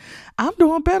that. I'm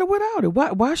doing better without it.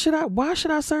 Why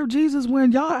should I serve Jesus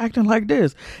when y'all acting like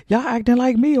this? Y'all acting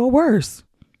like me or worse.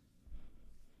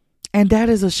 And that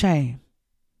is a shame.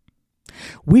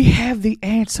 We have the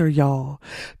answer, y'all,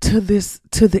 to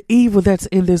the evil that's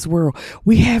in this world.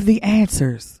 We have the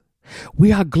answers.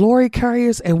 We are glory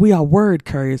carriers and we are word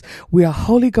carriers. We are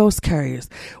Holy Ghost carriers.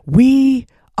 We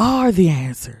are the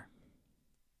answer.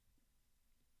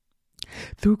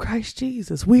 Through Christ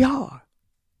Jesus, we are.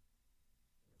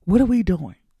 What are we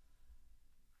doing?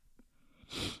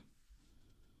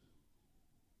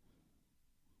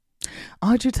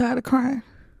 Aren't you tired of crying?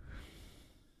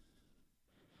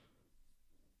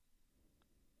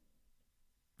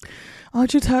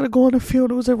 Aren't you tired of going to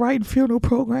funerals and writing funeral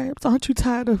programs? Aren't you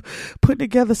tired of putting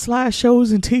together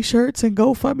slideshows and t-shirts and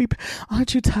GoFundMe?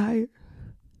 Aren't you tired?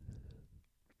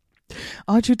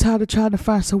 Aren't you tired of trying to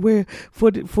find somewhere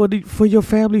for your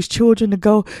family's children to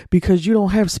go because you don't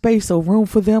have space or room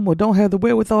for them or don't have the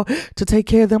wherewithal to take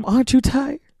care of them? Aren't you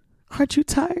tired? Aren't you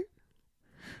tired?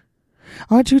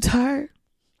 Aren't you tired?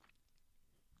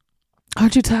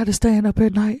 Aren't you tired of staying up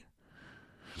at night?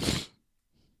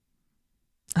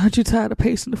 Aren't you tired of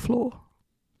pacing the floor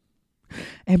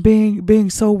and being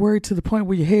so worried to the point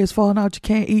where your hair's falling out, you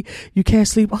can't eat, you can't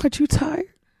sleep? Aren't you tired?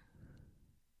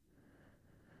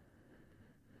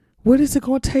 What is it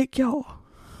going to take, y'all?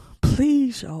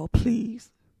 Please, y'all,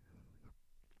 please.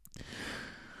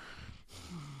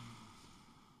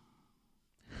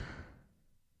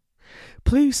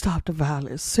 Please stop the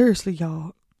violence. Seriously,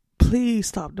 y'all. Please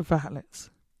stop the violence.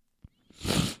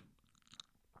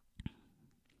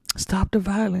 Stop the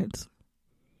violence.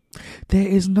 There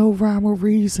is no rhyme or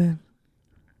reason.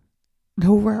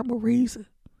 No rhyme or reason.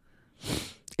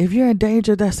 If you're in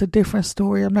danger, that's a different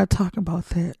story. I'm not talking about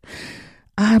that.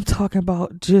 I'm talking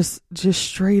about just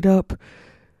straight up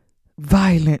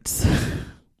violence.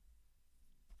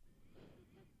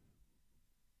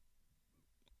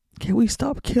 Can we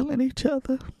stop killing each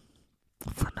other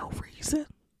for no reason?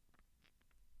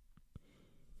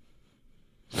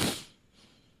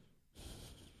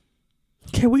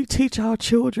 Can we teach our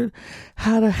children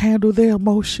how to handle their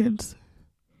emotions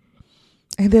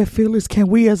and their feelings? Can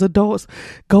we as adults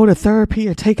go to therapy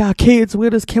and take our kids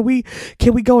with us? Can we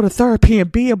go to therapy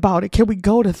and be about it? Can we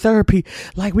go to therapy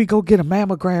like we go get a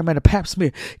mammogram and a pap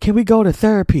smear? Can we go to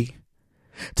therapy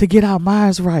to get our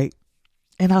minds right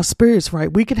and our spirits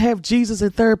right? We can have Jesus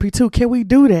in therapy too. Can we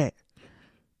do that?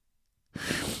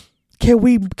 Can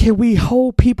we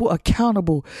hold people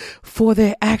accountable for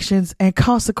their actions and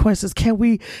consequences? Can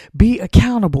we be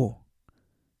accountable?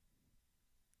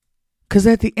 Because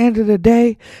at the end of the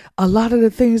day, a lot of the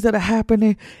things that are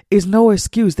happening is no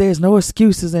excuse. There's no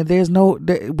excuses, and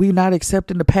we're not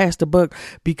accepting to pass the buck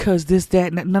because this,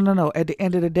 that. No. At the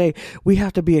end of the day, we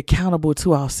have to be accountable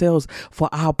to ourselves for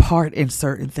our part in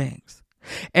certain things.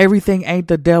 Everything ain't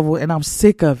the devil, and I'm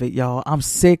sick of it, y'all. I'm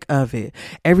sick of it.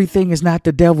 Everything is not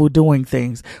the devil doing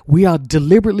things. We are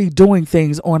deliberately doing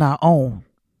things on our own.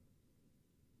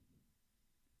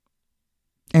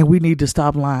 And we need to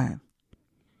stop lying.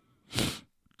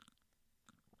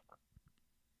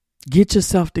 Get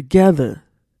yourself together.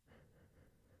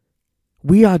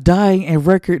 We are dying in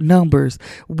record numbers.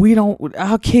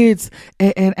 Our kids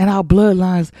and our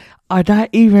bloodlines are not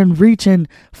even reaching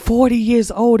 40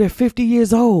 years old and 50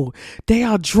 years old. They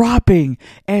are dropping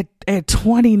at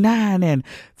 29 and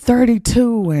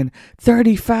 32 and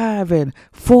 35 and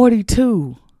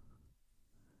 42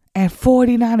 and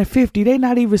 49 and 50. They're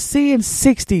not even seeing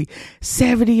 60,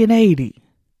 70 and 80.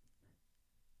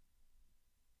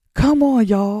 Come on,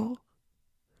 y'all.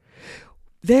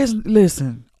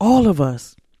 Listen, all of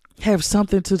us have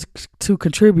something to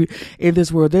contribute in this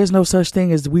world. There's no such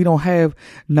thing as we don't have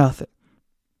nothing.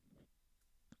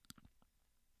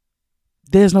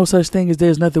 There's no such thing as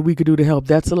there's nothing we could do to help.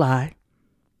 That's a lie.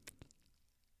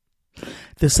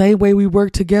 The same way we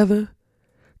work together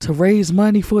to raise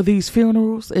money for these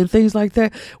funerals and things like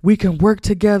that, we can work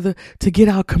together to get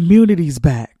our communities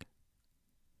back,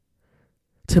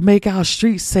 to make our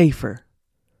streets safer,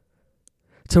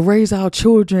 to raise our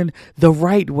children the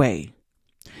right way,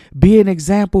 be an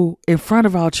example in front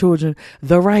of our children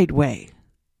the right way,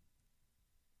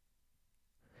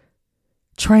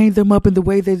 train them up in the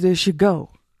way that they should go,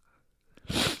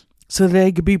 so that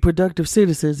they can be productive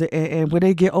citizens. And when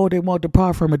they get old, they won't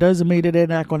depart from it. Doesn't mean that they're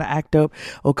not going to act up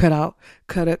or cut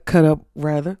up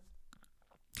rather.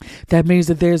 That means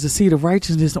that there's a seed of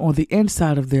righteousness on the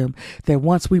inside of them, that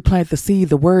once we plant the seed,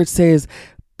 the word says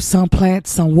some plant,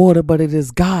 some water, but it is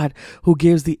God who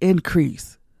gives the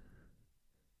increase.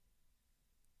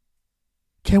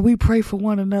 Can we pray for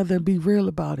one another and be real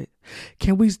about it?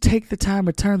 Can we take the time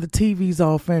to turn the TVs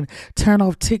off and turn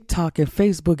off TikTok and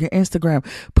Facebook and Instagram?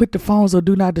 Put the phones on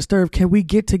Do Not Disturb. Can we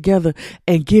get together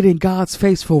and get in God's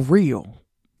face for real?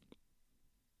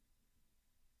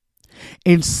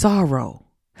 In sorrow.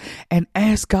 And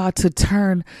ask God to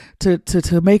turn,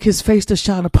 to make his face to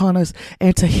shine upon us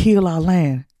and to heal our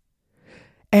land.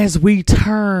 As we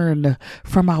turn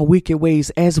from our wicked ways,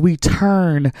 as we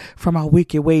turn from our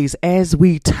wicked ways, as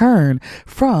we turn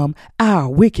from our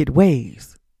wicked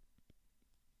ways.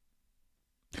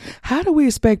 How do we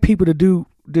expect people to do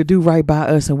right by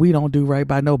us and we don't do right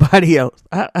by nobody else?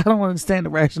 I don't understand the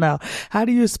rationale. How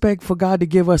do you expect for God to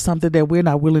give us something that we're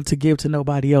not willing to give to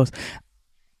nobody else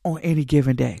on any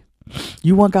given day?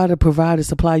 You want God to provide and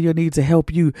supply your needs and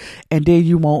help you, and then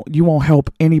you won't help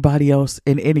anybody else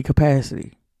in any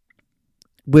capacity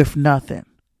with nothing.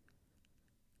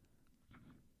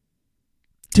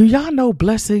 Do y'all know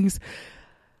blessings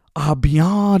are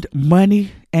beyond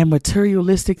money and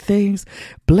materialistic things?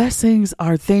 Blessings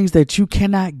are things that you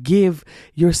cannot give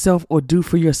yourself or do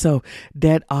for yourself,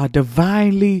 that are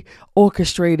divinely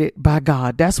orchestrated by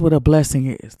God. That's what a blessing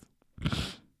is.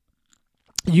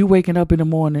 You waking up in the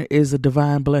morning is a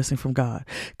divine blessing from God,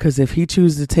 because if he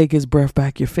chooses to take his breath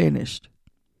back, you're finished.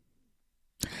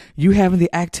 You having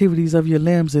the activities of your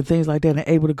limbs and things like that, and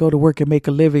able to go to work and make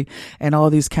a living and all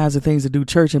these kinds of things, to do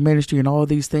church and ministry and all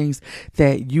these things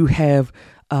that you have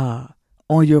on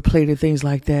your plate and things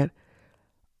like that,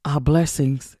 are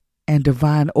blessings and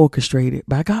divine orchestrated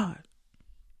by God.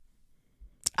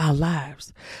 Our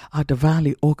lives are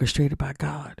divinely orchestrated by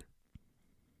God.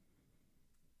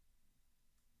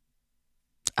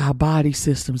 Our body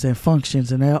systems and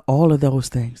functions and all of those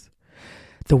things.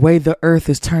 The way the earth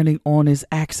is turning on its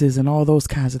axis and all those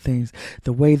kinds of things.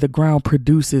 The way the ground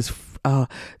produces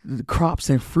crops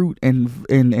and fruit and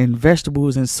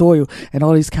vegetables and soil and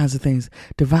all these kinds of things.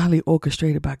 Divinely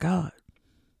orchestrated by God.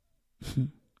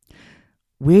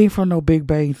 We ain't from no Big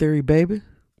Bang Theory, baby.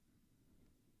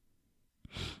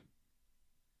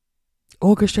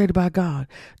 Orchestrated by God.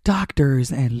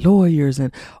 Doctors and lawyers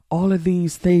and all of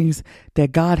these things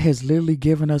that God has literally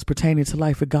given us pertaining to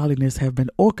life and godliness have been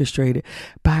orchestrated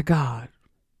by God.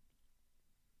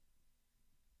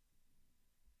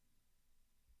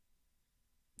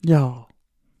 Y'all,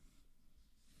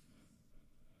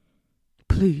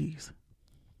 please,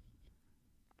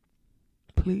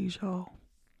 y'all.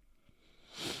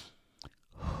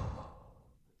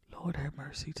 Lord have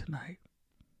mercy tonight.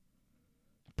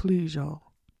 Please, y'all.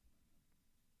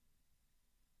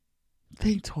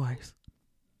 Think twice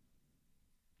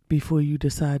before you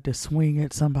decide to swing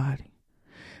at somebody,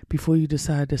 before you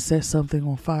decide to set something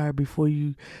on fire, before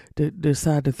you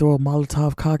decide to throw a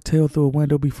Molotov cocktail through a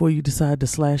window, before you decide to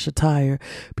slash a tire,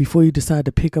 before you decide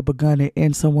to pick up a gun and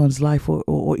end someone's life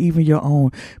or even your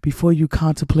own, before you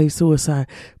contemplate suicide.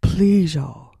 Please,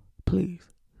 y'all. Please.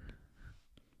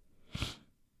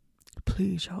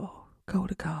 Please, y'all. Go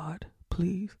to God.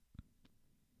 Please.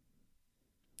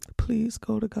 Please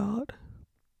go to God.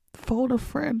 Phone a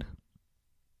friend.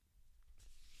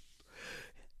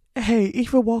 Hey,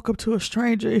 even walk up to a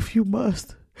stranger if you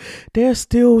must. There's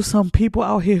still some people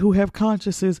out here who have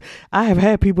consciences. I have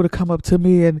had people to come up to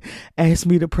me and ask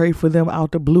me to pray for them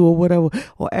out the blue or whatever,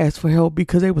 or ask for help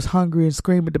because they was hungry and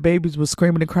screaming. The babies was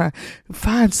screaming and crying.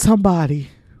 Find somebody.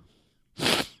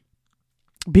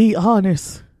 Be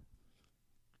honest.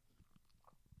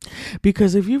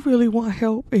 Because if you really want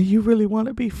help and you really want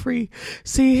to be free,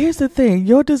 see, here's the thing.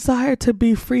 Your desire to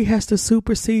be free has to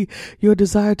supersede your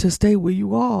desire to stay where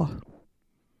you are.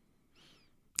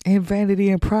 And vanity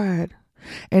and pride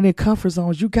And in comfort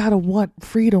zones, you got to want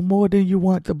freedom more than you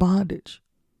want the bondage.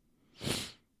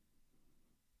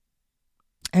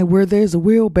 And where there's a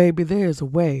will, baby, there is a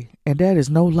way. And that is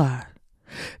no lie.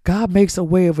 God makes a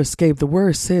way of escape. The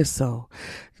word says so.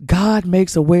 God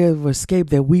makes a way of escape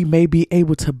that we may be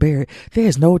able to bear it. There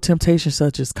is no temptation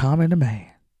such as common to man.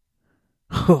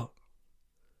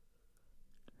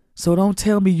 So don't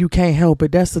tell me you can't help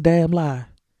it. That's a damn lie.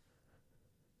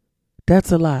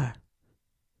 That's a lie.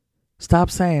 Stop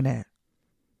saying that.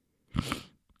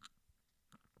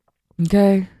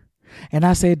 Okay? And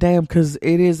I say damn because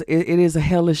it is a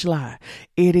hellish lie.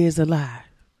 It is a lie.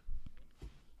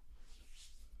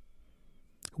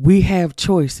 We have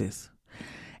choices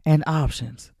and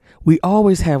options. We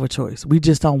always have a choice. We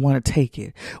just don't want to take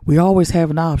it. We always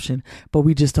have an option, but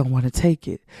we just don't want to take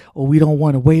it. Or we don't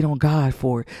want to wait on God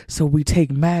for it. So we take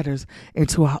matters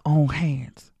into our own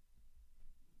hands.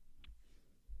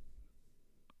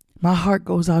 My heart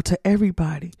goes out to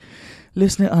everybody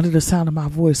listening under the sound of my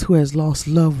voice who has lost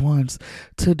loved ones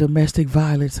to domestic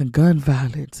violence and gun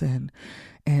violence and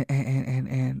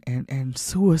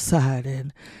suicide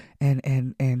and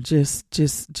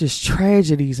just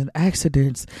tragedies and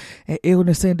accidents and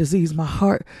illness and disease. My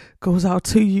heart goes out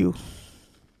to you.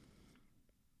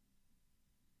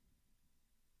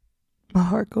 My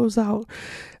heart goes out,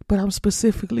 but I'm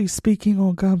specifically speaking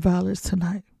on gun violence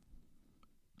tonight.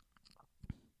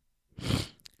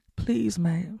 Please,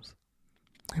 ma'ams,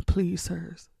 and please,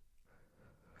 sirs,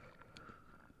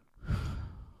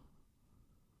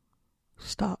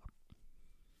 stop.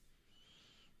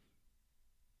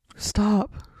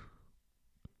 Stop.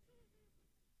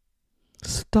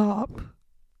 Stop.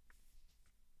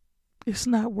 It's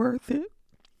not worth it.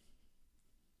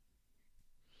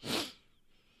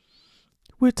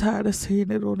 We're tired of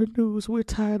seeing it on the news. We're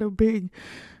tired of being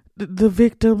the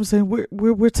victims, and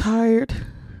we're tired.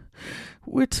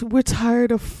 We're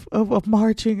tired of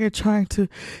marching and trying to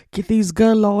get these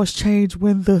gun laws changed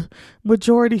when the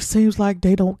majority seems like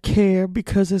they don't care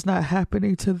because it's not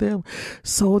happening to them.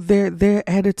 So their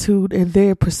attitude and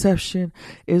their perception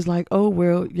is like, oh,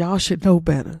 well, y'all should know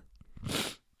better.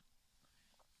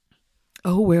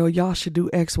 Oh, well, y'all should do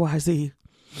X, Y, Z.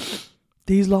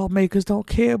 These lawmakers don't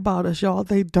care about us, y'all.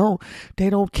 They don't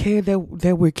care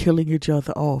that we're killing each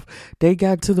other off. They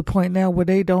got to the point now where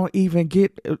they don't even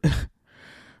get...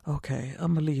 Okay,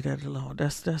 I'm going to leave that alone.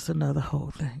 That's another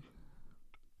whole thing.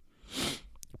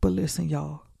 But listen,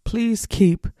 y'all, please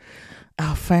keep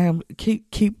our family,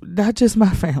 keep not just my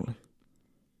family.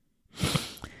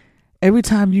 Every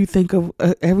time you see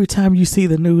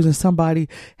the news and somebody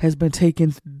has been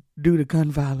taken due to gun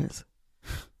violence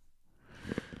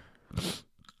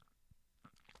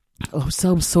or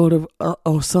some sort of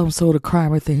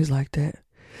crime or things like that,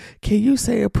 can you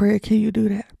say a prayer? Can you do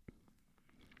that?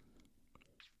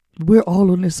 We're all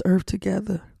on this earth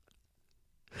together.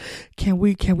 Can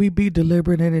we be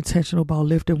deliberate and intentional about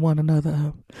lifting one another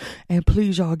up? And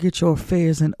please, y'all, get your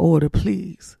affairs in order,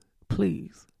 please.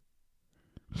 Please.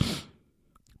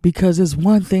 Because it's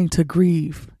one thing to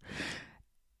grieve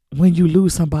when you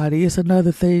lose somebody. It's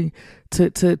another thing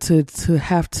to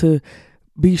have to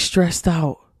be stressed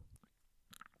out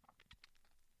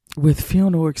with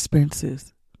funeral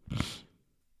expenses.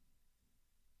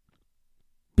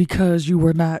 Because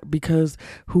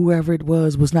whoever it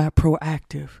was not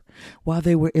proactive. While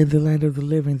they were in the land of the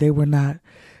living, they were not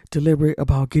deliberate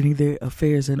about getting their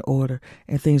affairs in order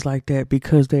and things like that,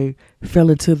 because they fell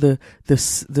into the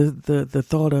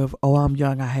thought of, oh, I'm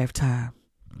young, I have time.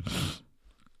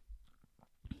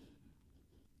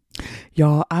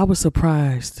 Y'all, I was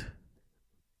surprised,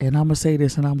 and I'm going to say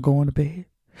this and I'm going to bed.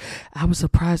 I was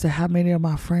surprised at how many of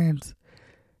my friends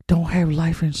don't have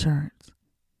life insurance.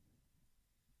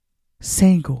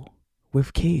 Single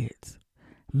with kids,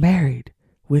 married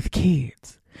with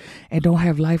kids, and don't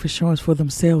have life insurance for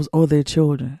themselves or their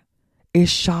children. It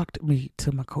shocked me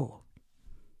to my core.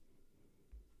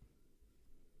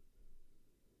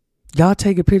 Y'all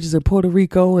taking pictures in Puerto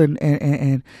Rico and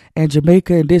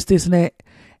Jamaica and this and that,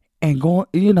 and going,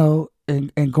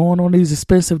 and going on these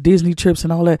expensive Disney trips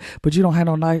and all that, but you don't have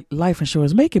no life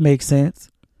insurance. Make it make sense.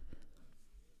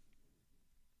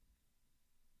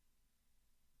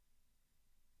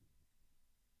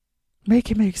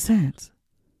 Make it make sense.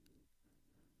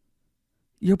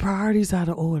 Your priorities out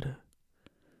of order.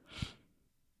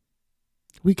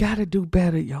 We got to do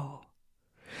better, y'all.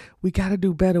 We got to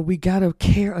do better. We got to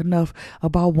care enough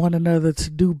about one another to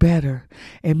do better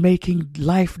and making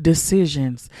life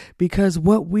decisions, because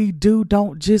what we do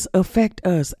don't just affect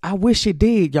us. I wish it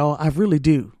did, y'all. I really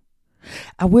do.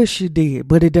 I wish it did,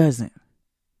 but it doesn't.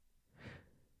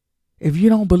 If you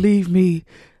don't believe me,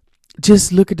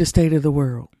 Just look at the state of the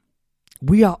world.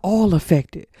 We are all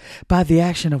affected by the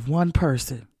action of one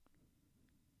person.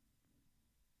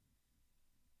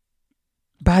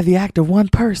 By the act of one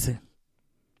person.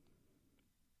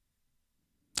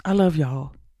 I love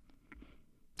y'all.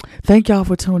 Thank y'all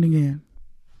for tuning in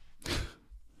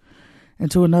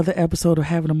into another episode of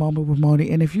Having a Moment with Moni.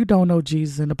 And if you don't know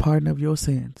Jesus and the pardon of your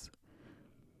sins,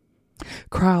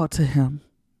 cry out to him.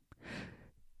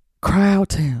 Cry out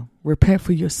to him. Repent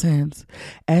for your sins.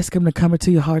 Ask him to come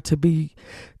into your heart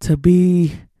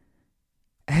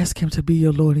ask him to be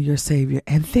your Lord and your Savior.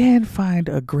 And then find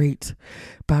a great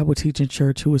Bible teaching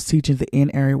church who is teaching the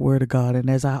inerrant word of God. And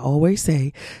as I always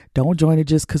say, don't join it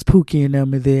just because Pookie and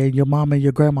them are there. Your mama and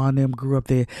your grandma and them grew up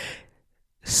there.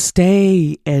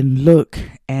 Stay and look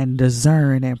and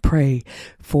discern and pray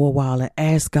for a while and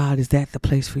ask God, is that the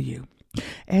place for you?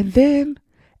 And then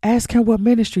ask him what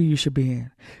ministry you should be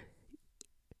in.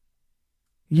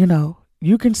 You know,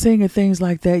 you can sing and things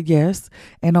like that, yes,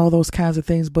 and all those kinds of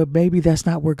things, but maybe that's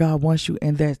not where God wants you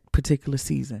in that particular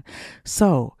season.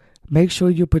 So make sure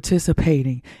you're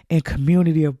participating in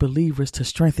community of believers to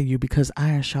strengthen you, because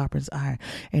iron sharpens iron.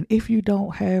 And if you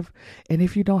don't have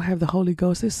the Holy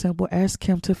Ghost, it's simple. Ask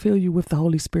him to fill you with the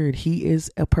Holy Spirit. He is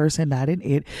a person, not an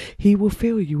it. He will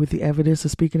fill you with the evidence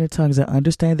of speaking in tongues, and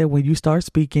understand that when you start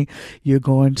speaking, you're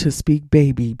going to speak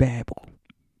baby babble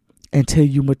until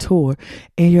you mature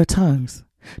in your tongues.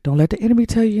 Don't let the enemy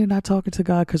tell you you're not talking to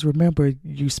God, because remember,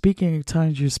 you speaking in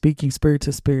tongues, you're speaking spirit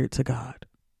to God.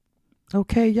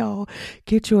 Okay, y'all,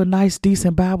 get you a nice,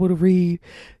 decent Bible to read.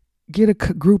 Get a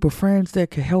group of friends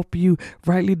that can help you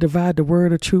rightly divide the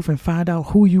word of truth and find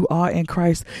out who you are in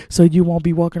Christ, so you won't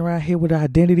be walking around here with an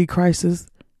identity crisis,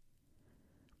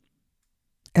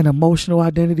 an emotional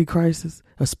identity crisis,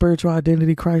 a spiritual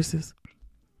identity crisis.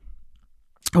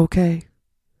 Okay?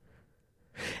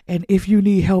 And if you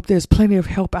need help, there's plenty of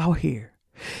help out here.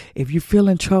 If you're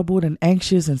feeling troubled and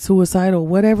anxious and suicidal,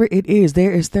 whatever it is,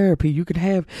 there is therapy. You can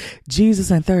have Jesus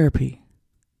and therapy.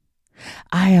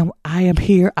 I am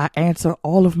here. I answer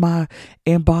all of my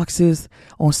inboxes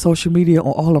on social media,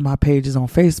 on all of my pages, on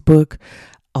Facebook,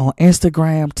 on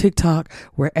Instagram, TikTok,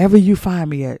 wherever you find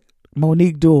me at.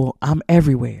 Monique Dual, I'm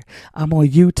everywhere. I'm on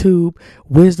YouTube,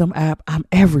 Wisdom app, I'm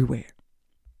everywhere.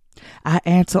 I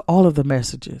answer all of the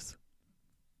messages.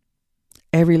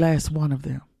 Every last one of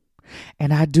them.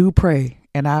 And I do pray,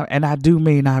 and I do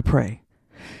mean I pray.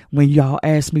 When y'all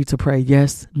ask me to pray,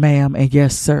 yes, ma'am, and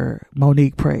yes, sir,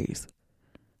 Monique prays.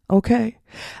 Okay?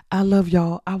 I love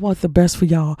y'all. I want the best for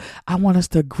y'all. I want us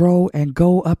to grow and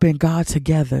go up in God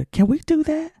together. Can we do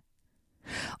that?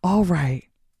 All right.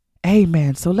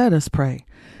 Amen. So let us pray.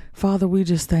 Father, we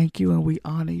just thank you and we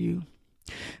honor you,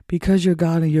 because you're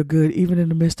God and you're good, even in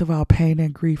the midst of our pain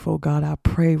and grief. Oh God, I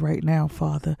pray right now,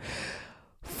 Father,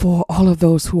 for all of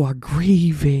those who are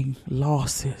grieving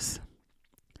losses,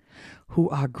 Lord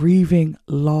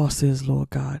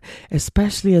God,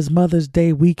 especially as Mother's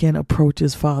Day weekend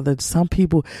approaches, Father. Some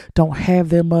people don't have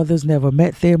their mothers, never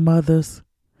met their mothers.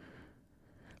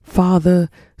 Father,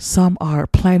 some are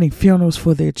planning funerals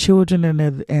for their children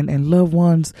and loved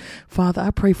ones. Father, I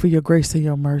pray for your grace and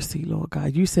your mercy, Lord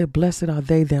God. You said, blessed are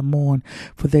they that mourn,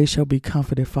 for they shall be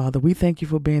comforted, Father. We thank you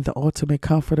for being the ultimate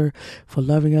comforter, for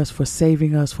loving us, for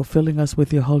saving us, for filling us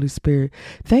with your Holy Spirit.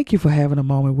 Thank you for having a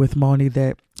moment with Moni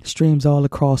that streams all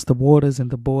across the waters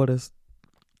and the borders.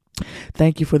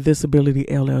 Thank you for Disability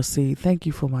LLC. Thank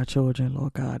you for my children,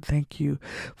 Lord God. Thank you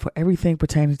for everything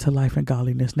pertaining to life and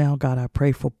godliness. Now, God, I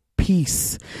pray for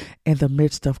peace in the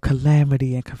midst of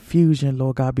calamity and confusion,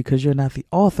 Lord God, because you're not the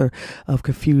author of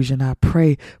confusion. I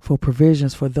pray for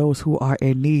provisions for those who are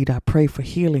in need. I pray for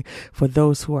healing for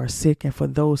those who are sick and for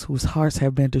those whose hearts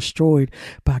have been destroyed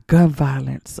by gun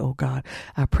violence, oh God.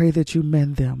 I pray that you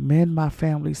mend them, mend my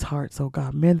family's hearts, oh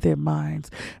God, mend their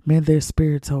minds, mend their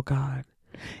spirits, oh God.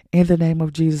 In the name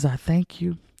of Jesus, I thank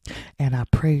you and I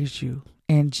praise you.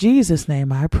 In Jesus'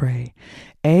 name I pray.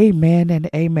 Amen and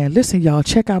amen. Listen, y'all,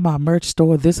 check out my merch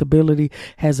store. Disability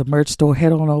has a merch store.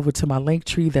 Head on over to my link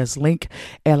tree. That's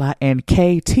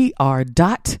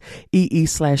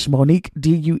linktr.ee/Monique,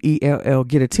 DUELL.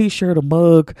 Get a t-shirt, a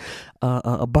mug,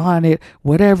 a bonnet,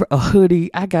 whatever, a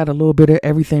hoodie. I got a little bit of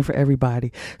everything for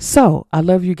everybody. So I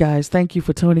love you guys. Thank you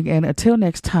for tuning in. Until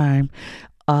next time,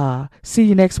 see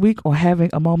you next week on Having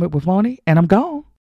a Moment with Moni, and I'm gone.